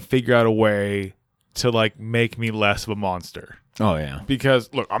gotta figure out a way to like make me less of a monster. Oh, yeah.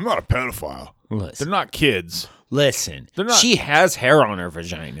 Because look, I'm not a pedophile. Listen. They're not kids. Listen. They're not- She has hair on her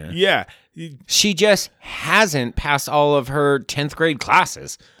vagina. Yeah. She just hasn't passed all of her 10th grade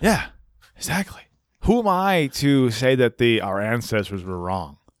classes. Yeah. Exactly. Who am I to say that our ancestors were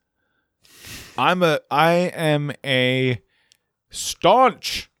wrong? I am a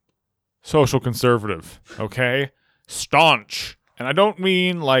staunch social conservative, okay? Staunch. And I don't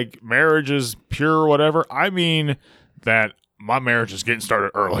mean like marriage is pure or whatever. I mean that my marriage is getting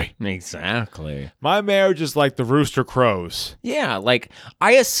started early. Exactly. My marriage is like the rooster crows. Yeah, like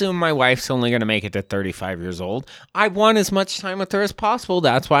I assume my wife's only going to make it to 35 years old. I want as much time with her as possible.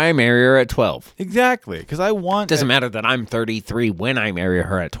 That's why I marry her at 12. Exactly. Because I want... Doesn't matter that I'm 33 when I marry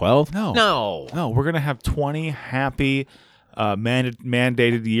her at 12. No. No, we're going to have 20 happy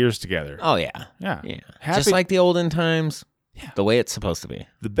mandated years together. Oh, yeah. Yeah. Yeah. Happy- Just like the olden times. Yeah. The way it's supposed to be.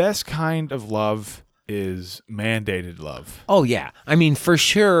 The best kind of love is mandated love. Oh, yeah. I mean, for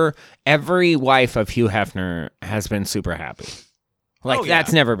sure, every wife of Hugh Hefner has been super happy. Like, Oh, yeah.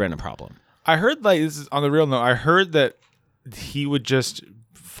 that's never been a problem. I heard, like, this is on the real note, I heard that he would just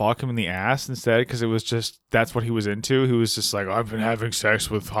fuck him in the ass instead because it was just, that's what he was into. He was just like, I've been having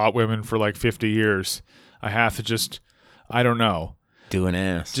sex with hot women for like 50 years. I have to just, I don't know. Do an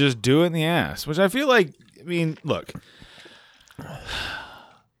ass. Just do it in the ass, which I feel like, I mean, look,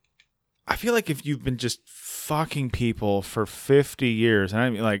 I feel like if you've been just fucking people for 50 years, and I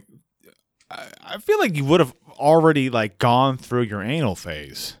mean, like, I feel like you would have already like gone through your anal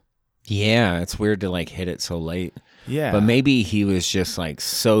phase. Yeah, it's weird to like hit it so late. Yeah. But maybe he was just like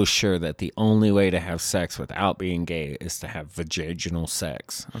so sure that the only way to have sex without being gay is to have vaginal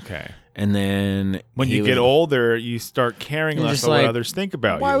sex. Okay. And then When you get older, you start caring You're less just about like, what others think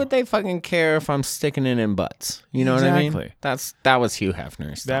about why you. would they fucking care if I'm sticking it in butts? You know what I mean? Exactly. That was Hugh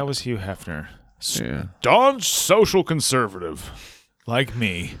Hefner's. That was Hugh Hefner. Yeah. Staunch social conservative, like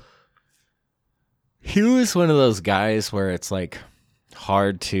me. Hugh is one of those guys where it's like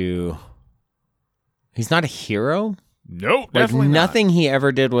hard to. He's not a hero. Nope, Like definitely not. nothing he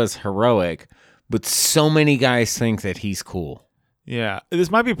ever did was heroic, but so many guys think that he's cool. Yeah,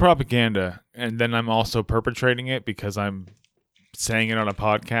 this might be propaganda, and then I'm also perpetrating it because I'm saying it on a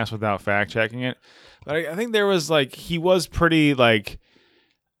podcast without fact checking it. But I think there was like he was pretty like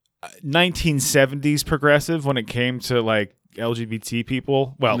 1970s progressive when it came to like LGBT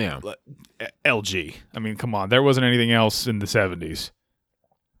people. Well, Yeah. LG. I mean, come on, there wasn't anything else in the 70s.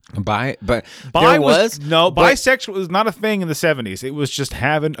 But Bi there was no but- bisexual was not a thing in the 70s. It was just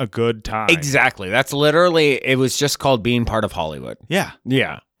having a good time. exactly. That's literally. It was just called being part of Hollywood. Yeah.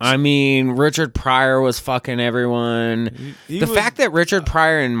 Yeah. I mean, Richard Pryor was fucking everyone. He The was- fact that Richard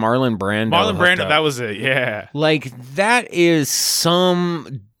Pryor and Marlon Brando. Marlon hooked Brando, up, that was it. Yeah. like that is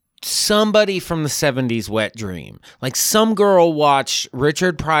somebody from the 70s wet dream. Like some girl watched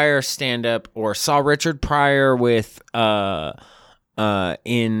Richard Pryor stand up or saw Richard Pryor with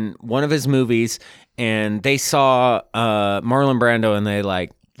in one of his movies, and they saw Marlon Brando, and they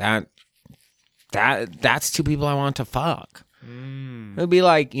like that's two people I want to fuck. It would be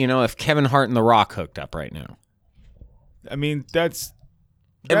like, you know, if Kevin Hart and The Rock hooked up right now. I mean, that-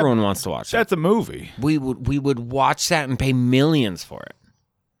 Everyone wants to watch that. that's a movie. We would watch that and pay millions for it.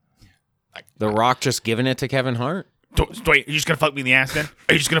 The Rock just giving it to Kevin Hart? Dwayne, are you just gonna fuck me in the ass then?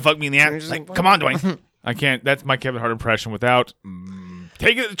 Are you just gonna fuck me in the ass? Like, come on, Dwayne. I can't. That's my Kevin Hart impression without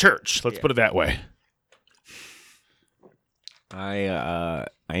taking it to church. Let's put it that way. I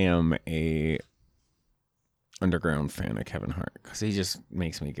am a underground fan of Kevin Hart because he just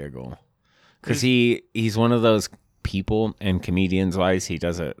makes me giggle. Because he's one of those people, and comedians wise, he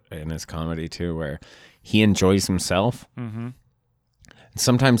does it in his comedy too, where he enjoys himself. Mm-hmm.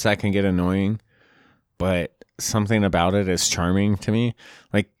 Sometimes that can get annoying, but something about it is charming to me.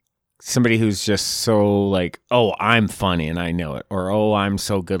 Like somebody who's just so like, oh, I'm funny and I know it, or oh, I'm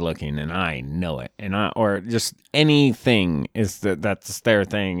so good looking and I know it, or just anything is that's their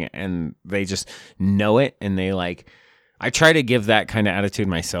thing and they just know it, and they like. I try to give that kind of attitude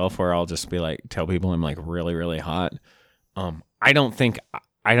myself, where I'll just be like, tell people I'm like really, really hot. I don't think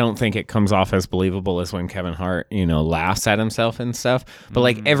it comes off as believable as when Kevin Hart, you know, laughs at himself and stuff. But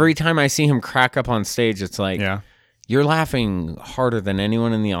like every time I see him crack up on stage, it's like, Yeah. you're laughing harder than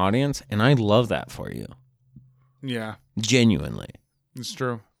anyone in the audience, and I love that for you, Yeah, genuinely. it's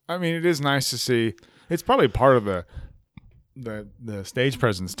true. I mean, it is nice to see. It's probably part of the stage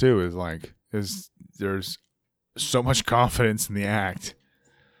presence too. Is there's so much confidence in the act.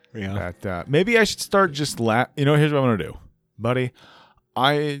 Yeah. That maybe I should start just You know, here's what I'm gonna do, buddy.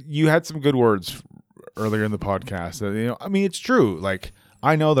 You had some good words earlier in the podcast. That, you know, I mean, it's true. Like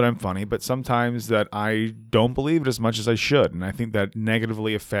I know that I'm funny, but sometimes that I don't believe it as much as I should, and I think that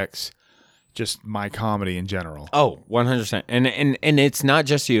negatively affects just my comedy in general. Oh, 100%. And it's not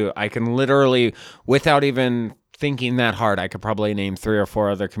just you. I can literally, without even thinking that hard, I could probably name 3 or 4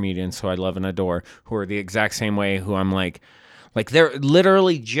 other comedians who I love and adore who are the exact same way, who I'm like they're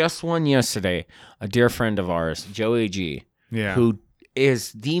literally just one yesterday, a dear friend of ours, Joey G, Yeah. who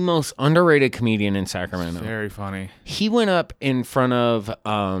is the most underrated comedian in Sacramento. Very funny. He went up in front of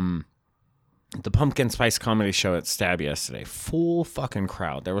the Pumpkin Spice Comedy Show at Stab yesterday. Full fucking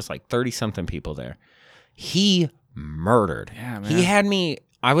crowd. There was like 30-something people there. He murdered. Yeah, man. He had me,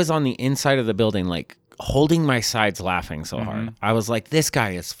 I was on the inside of the building, like holding my sides laughing so hard. I was like, this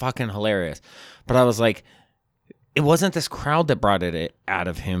guy is fucking hilarious. But I was like, it wasn't this crowd that brought it out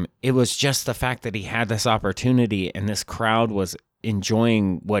of him. It was just the fact that he had this opportunity and this crowd was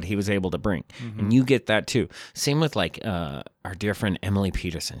enjoying what he was able to bring. And you get that too. Same with like our dear friend Emily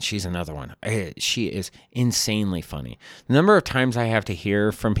Peterson. She's another one. She is insanely funny. The number of times I have to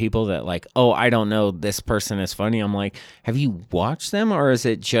hear from people that like, oh, I don't know, this person is funny. I'm like, have you watched them, or is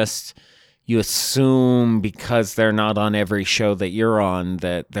it just you assume because they're not on every show that you're on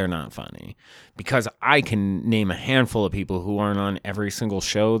that they're not funny? Because I can name a handful of people who aren't on every single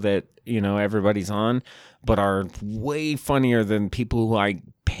show that, you know, everybody's on, but are way funnier than people who I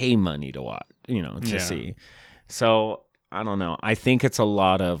pay money to watch, you know, to see. So I don't know. I think it's a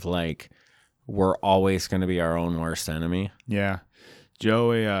lot of like we're always going to be our own worst enemy. Yeah.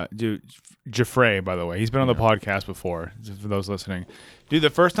 Joey, dude, Jeffrey, by the way, he's been on the podcast before. For those listening, dude, the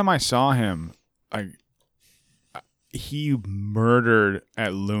first time I saw him, he murdered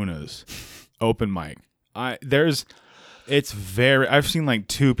at Luna's open mic. I've seen like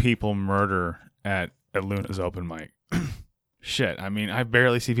 2 people murder at Luna's open mic. Shit, I mean, I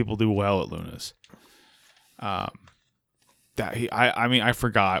barely see people do well at Luna's. I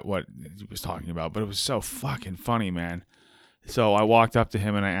forgot what he was talking about, but it was so fucking funny, man. So I walked up to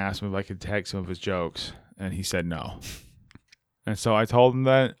him and I asked him if I could tag some of his jokes, and he said no. And so I told him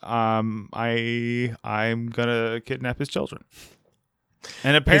that I'm gonna kidnap his children.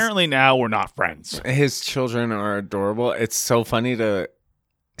 And apparently now we're not friends. His children are adorable. It's so funny to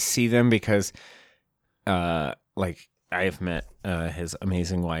see them because, like, I have met his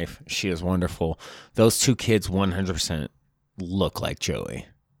amazing wife. She is wonderful. Those 2 kids 100% look like Joey.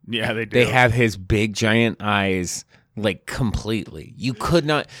 Yeah, they do. They have his big giant eyes, like, completely. You could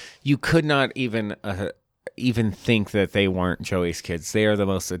not even think that they weren't Joey's kids. They are the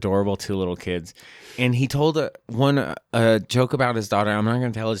most adorable 2 little kids. And he told a joke about his daughter. I'm not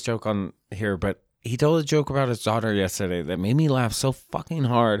going to tell his joke on here, but he told a joke about his daughter yesterday that made me laugh so fucking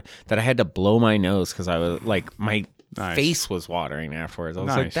hard that I had to blow my nose because I was like, my face was watering afterwards. I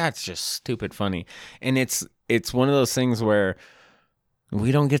was like, that's just stupid funny. And it's one of those things where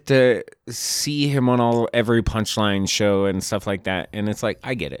we don't get to see him on every Punchline show and stuff like that. And it's like,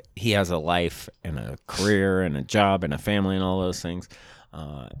 I get it. He has a life and a career and a job and a family and all those things.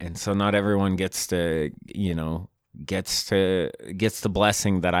 And so not everyone gets the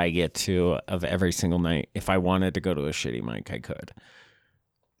blessing that I get to of every single night. If I wanted to go to a shitty mic, I could.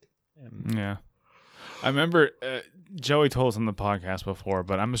 Yeah. I remember Joey told us on the podcast before,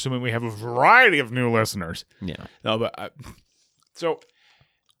 but I'm assuming we have a variety of new listeners. Yeah. No, but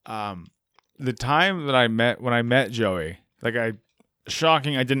the time that when I met Joey,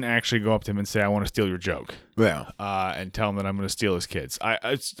 shocking, I didn't actually go up to him and say, I want to steal your joke. Yeah. And tell him that I'm going to steal his kids.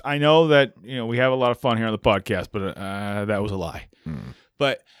 I know that, we have a lot of fun here on the podcast, but that was a lie.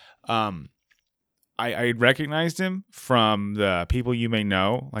 But I recognized him from the people you may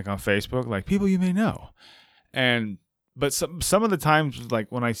know, like on Facebook, like people you may know. But some of the times,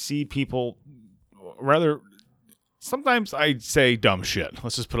 like when I see people, sometimes I say dumb shit.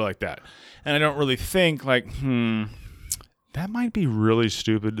 Let's just put it like that. And I don't really think like, that might be really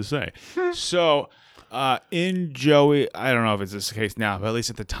stupid to say. So in Joey, I don't know if it's this case now, but at least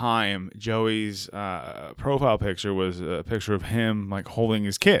at the time, Joey's profile picture was a picture of him like holding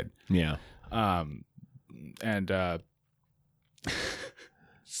his kid. Yeah.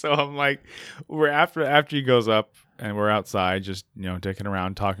 So I'm like, we're after he goes up and we're outside just, dicking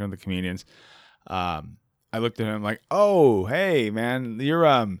around, talking to the comedians. I looked at him like, oh, hey man,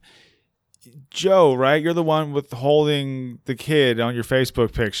 you're Joe, right? You're the one with holding the kid on your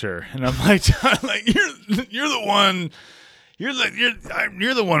Facebook picture. And I'm like, you're the one. You're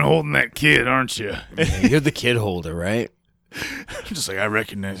the one holding that kid, aren't you? Yeah, you're the kid holder, right? I'm just like, I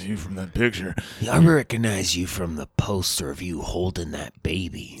recognize you from that picture. I recognize you from the poster of you holding that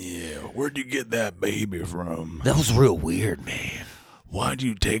baby. Yeah, where'd you get that baby from? That was real weird, man. Why'd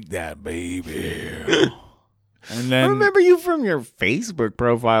you take that baby? And then I remember you from your Facebook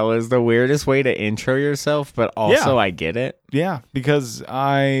profile is the weirdest way to intro yourself, but also I get it. Yeah, because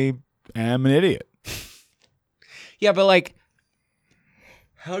I am an idiot. Yeah, but like,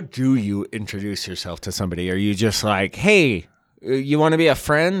 how do you introduce yourself to somebody? Are you just like, hey, you want to be a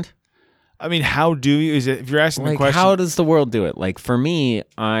friend? I mean, how do you? If you're asking the question, how does the world do it? Like for me,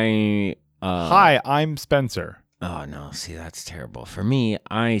 hi, I'm Spencer. Oh no, see that's terrible. For me,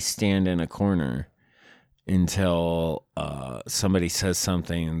 I stand in a corner until somebody says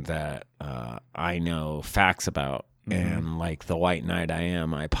something that I know facts about. And like the white knight I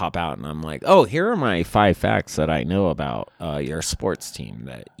am, I pop out and I'm like, oh, here are my 5 facts that I know about your sports team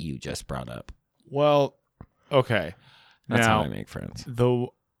that you just brought up. Well, okay. That's now, how I make friends. The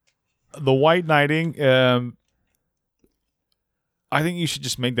white knighting, I think you should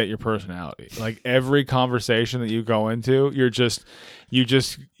just make that your personality. Like every conversation that you go into, you just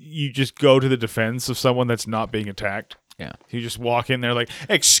go to the defense of someone that's not being attacked. Yeah. You just walk in there like,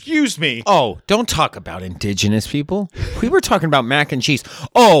 excuse me. Oh, don't talk about indigenous people. We were talking about mac and cheese.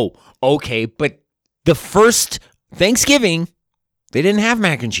 Oh, okay. But the first Thanksgiving, they didn't have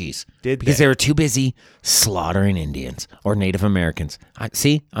mac and cheese. Because they were too busy slaughtering Indians or Native Americans.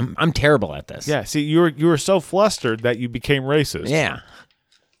 I'm terrible at this. Yeah. See, you were so flustered that you became racist. Yeah.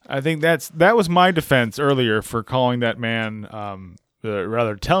 I think that was my defense earlier for calling that man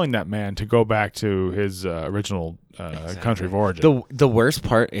rather telling that man to go back to his original country of origin. The worst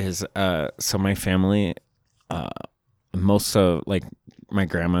part is, so my family, most of like my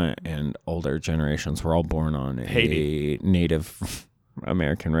grandma and older generations were all born on Haiti. a Native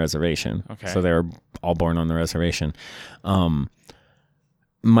American reservation. Okay. So they were all born on the reservation.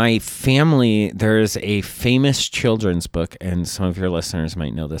 My family, there's a famous children's book, and some of your listeners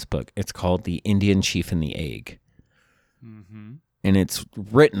might know this book. It's called The Indian Chief and the Egg. And it's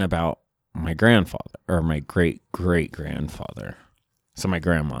written about my grandfather, or my great-great-grandfather. So my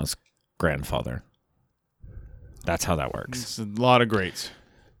grandma's grandfather. That's how that works. It's a lot of greats.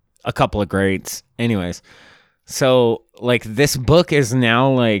 A couple of greats. Anyways, so like this book is now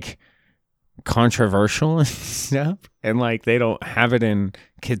like controversial and stuff, and like they don't have it in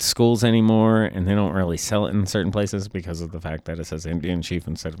kids' schools anymore, and they don't really sell it in certain places because of the fact that it says Indian Chief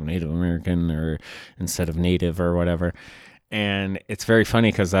instead of Native American or instead of Native or whatever. And it's very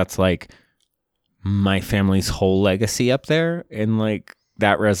funny because that's like my family's whole legacy up there in like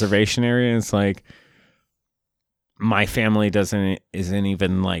that reservation area. It's like my family isn't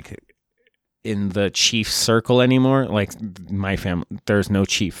even like in the chief circle anymore. Like my family, there's no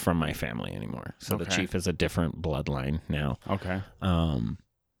chief from my family anymore. So the Okay. chief is a different bloodline now. Okay.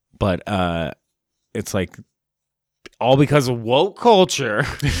 But it's like all because of woke culture.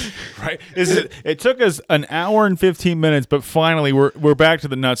 Right. It took us an hour and 15 minutes, but finally we're back to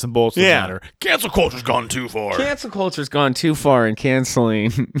the nuts and bolts of the Yeah. matter. Cancel culture's gone too far. Cancel culture's gone too far in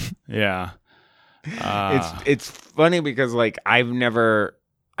canceling. Yeah. It's funny because like I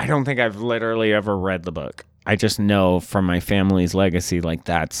don't think I've literally ever read the book. I just know from my family's legacy, like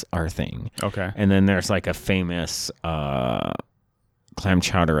that's our thing. Okay. And then there's like a famous clam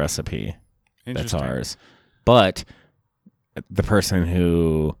chowder recipe that's Interesting. ours. But the person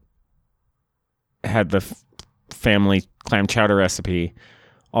who had the family clam chowder recipe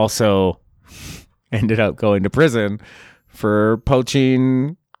also ended up going to prison for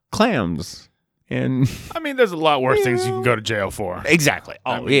poaching clams. And I mean, there's a lot worse things you can go to jail for. exactly.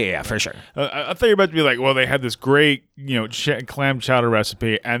 Oh, yeah, for sure. I thought you were about to be like, well, they had this great, clam chowder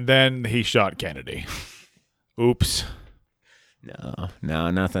recipe, and then he shot Kennedy. Oops.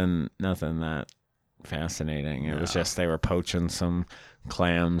 No, nothing that fascinating. It was just they were poaching some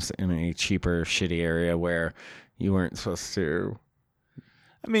clams in a cheaper, shitty area where you weren't supposed to.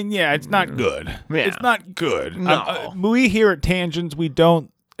 I mean, yeah, it's not good. Yeah. It's not good. No. We here at Tangents, we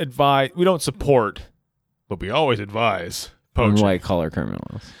don't support, but we always advise poaching. White collar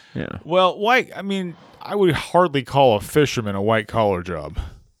criminals. Yeah. Well, I mean, I would hardly call a fisherman a white collar job.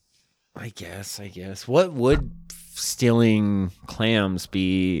 I guess. What would stealing clams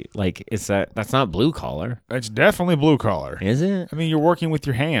be like? That's not blue collar, It's definitely blue collar. is it? I mean, you're working with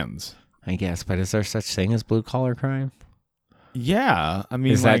your hands. I guess, but is there such thing as blue collar crime? Yeah, I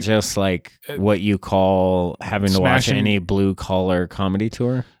mean, Is that just like what you call having to watch smashing- any blue collar comedy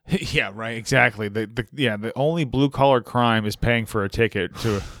tour? yeah, right, exactly. The only blue collar crime is paying for a ticket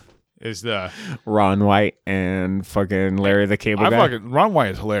to is the Ron White and fucking Larry the Cable Guy. Ron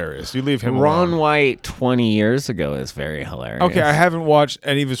White is hilarious. You leave him Ron alone. White 20 years ago is very hilarious. Okay, I haven't watched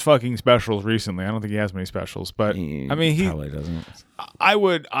any of his fucking specials recently. I don't think he has many specials, but I mean, he probably doesn't. I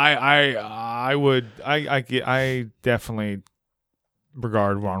definitely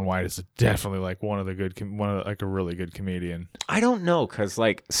regard Ron White as definitely like like a really good comedian. I don't know because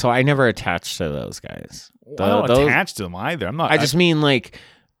so I never attached to those guys. I don't attach to them either. I'm not. I just mean like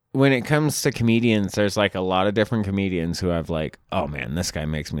when it comes to comedians, there's like a lot of different comedians who have like, oh man, this guy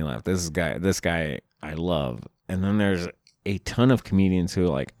makes me laugh. This guy I love. And then there's a ton of comedians who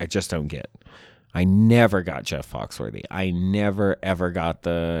like I just don't get. I never got Jeff Foxworthy. I never ever got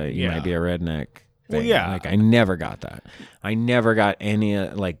the you might be a redneck thing. Well, yeah. Like I never got that. I never got any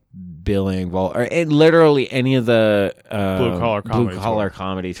like Bill Engvall or literally any of the blue collar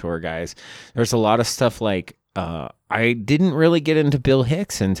comedy tour guys. There's a lot of stuff like I didn't really get into Bill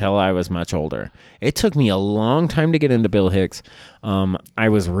Hicks until I was much older. It took me a long time to get into Bill Hicks. I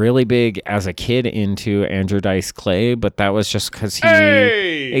was really big as a kid into Andrew Dice Clay, but that was just because he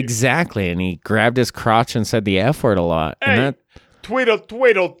exactly, and he grabbed his crotch and said the F word a lot. And that Tweedle,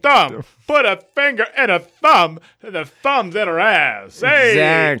 tweedle, thumb. Put a finger and a thumb, and the thumb's in her ass. Hey,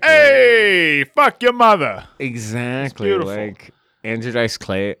 Exactly. hey, fuck your mother. exactly beautiful. like Andrew Dice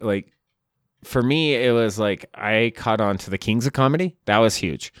Clay. Like for me, it was like I caught on to the Kings of Comedy. That was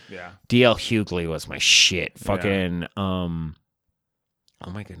huge. Yeah. D.L. Hughley was my shit. Fucking oh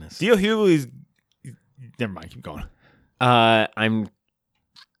my goodness. D.L. Hughley's. Never mind. Keep going.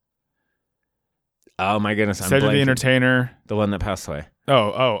 Oh my goodness. I'm Cedric the blanking. Entertainer. The one that passed away.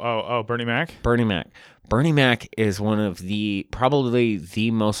 Bernie Mac. Bernie Mac. Bernie Mac is one of probably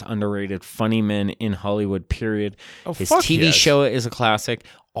the most underrated funny men in Hollywood, period. His fuck TV yes. show is a classic.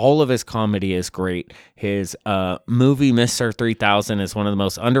 All of his comedy is great. His movie, Mr. 3000, is one of the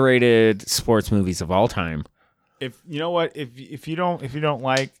most underrated sports movies of all time. If you know what, if you don't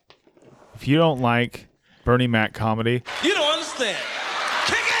like Bernie Mac comedy, You don't understand.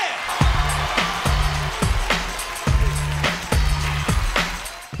 Kick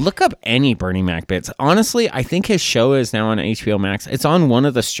it! Look up any Bernie Mac bits. Honestly, I think his show is now on HBO Max. It's on one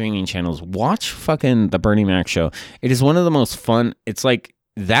of the streaming channels. Watch fucking the Bernie Mac show. It is one of the most fun. It's like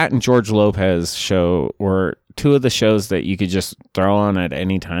that and George Lopez show were two of the shows that you could just throw on at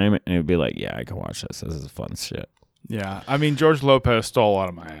any time and it'd be like, yeah, I can watch this. This is fun shit. yeah, I mean George Lopez stole a lot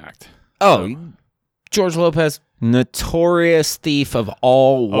of my act. Oh, George Lopez, notorious thief of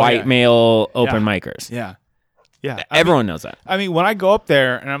all white yeah. male open Yeah. micers. Yeah, yeah. Everyone knows that. I mean, when I go up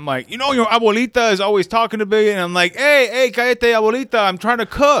there and I'm like, your abuelita is always talking to me, and I'm like, hey, cállate, abuelita, I'm trying to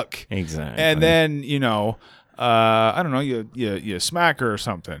cook. Exactly. And then I don't know, you smack her or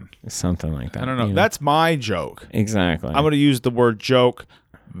something. Something like that. I don't know. you That's my joke. exactly. I'm going to use the word joke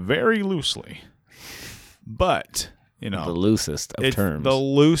very loosely, but the loosest of it's terms. the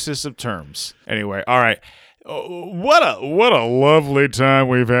loosest of terms. Anyway, all right. What a lovely time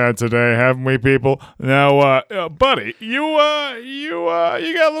we've had today, haven't we, people? Now, buddy, you got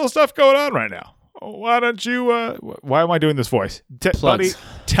a little stuff going on right now. Why don't you? Why am I doing this voice, buddy?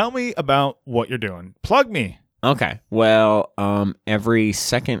 Tell me about what you're doing. Plug me. Okay. Well, every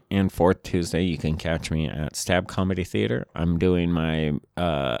second and fourth Tuesday, you can catch me at Stab Comedy Theater. I'm doing my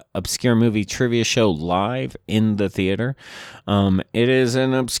obscure movie trivia show live in the theater. It is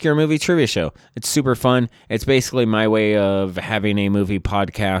an obscure movie trivia show. It's super fun. It's basically my way of having a movie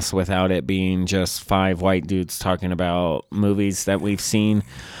podcast without it being just five white dudes talking about movies that we've seen.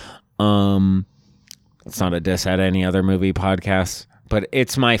 It's not a diss at any other movie podcast, but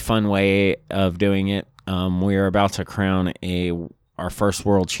it's my fun way of doing it. We are about to crown our first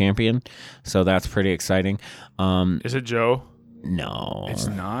world champion, so that's pretty exciting. Is it Joe? No, It's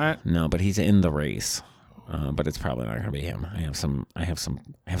not. no, but he's in the race. But it's probably not going to be him. I have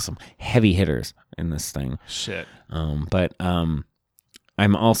some heavy hitters in this thing. Shit. But I'm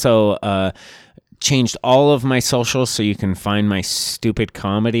also changed all of my socials so you can find my stupid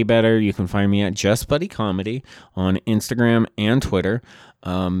comedy better. You can find me at Just Buddy Comedy on Instagram and Twitter.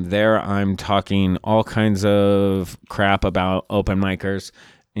 There I'm talking all kinds of crap about open micers,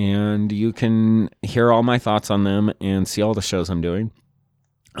 and you can hear all my thoughts on them and see all the shows I'm doing.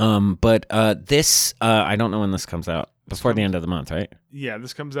 But this I don't know when this comes out. Before the end of the month, right? Yeah,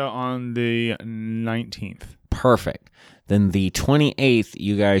 this comes out on the 19th. Perfect. Then the 28th,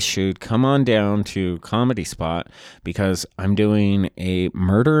 you guys should come on down to Comedy Spot because I'm doing a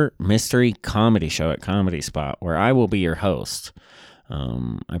murder mystery comedy show at Comedy Spot where I will be your host.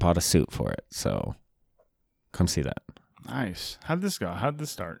 I bought a suit for it, so come see that. Nice. How'd this go? How'd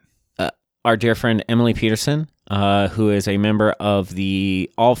this start? Our dear friend Emily Peterson, who is a member of the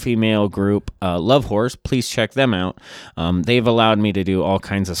all-female group Love Horse. Please check them out. They've allowed me to do all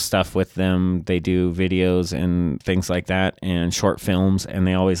kinds of stuff with them. They do videos and things like that and short films, and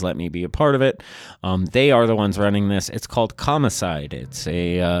they always let me be a part of it. They are the ones running this. It's called Comicide. It's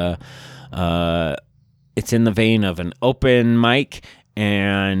it's in the vein of an open mic,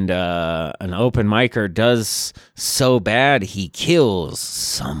 and an open micer does so bad he kills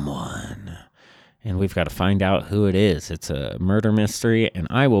someone. And we've got to find out who it is. It's a murder mystery, and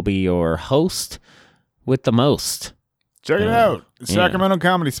I will be your host with the most. Check it out. yeah. Sacramento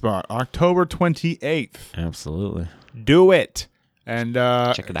Comedy Spot, October 28th. Absolutely. Do it. And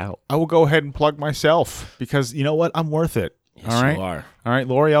Check it out. I will go ahead and plug myself because you know what? I'm worth it. Yes, all right. you are. All right.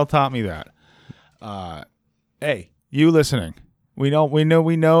 L'Oreal taught me that. Hey, you listening? We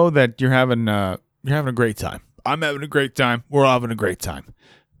know that you're having a great time. I'm having a great time. We're all having a great time.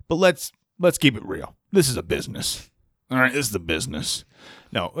 But let's keep it real. This is a business. All right, this is the business.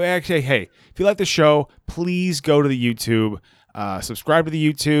 No, actually, hey, if you like the show, please go to the YouTube, subscribe to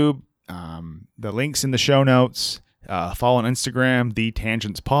the YouTube. The link's in the show notes. Follow on Instagram, The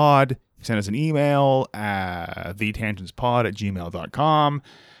Tangents Pod. Send us an email at thetangentspod@gmail.com.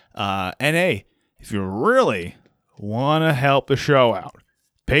 And hey, if you really want to help the show out,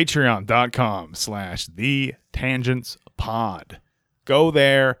 patreon.com/thetangentspod. Go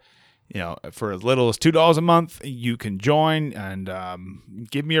there. For as little as $2 a month, you can join and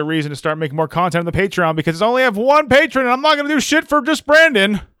give me a reason to start making more content on the Patreon because I only have one patron and I'm not going to do shit for just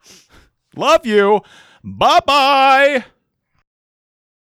Brandon. Love you. Bye-bye.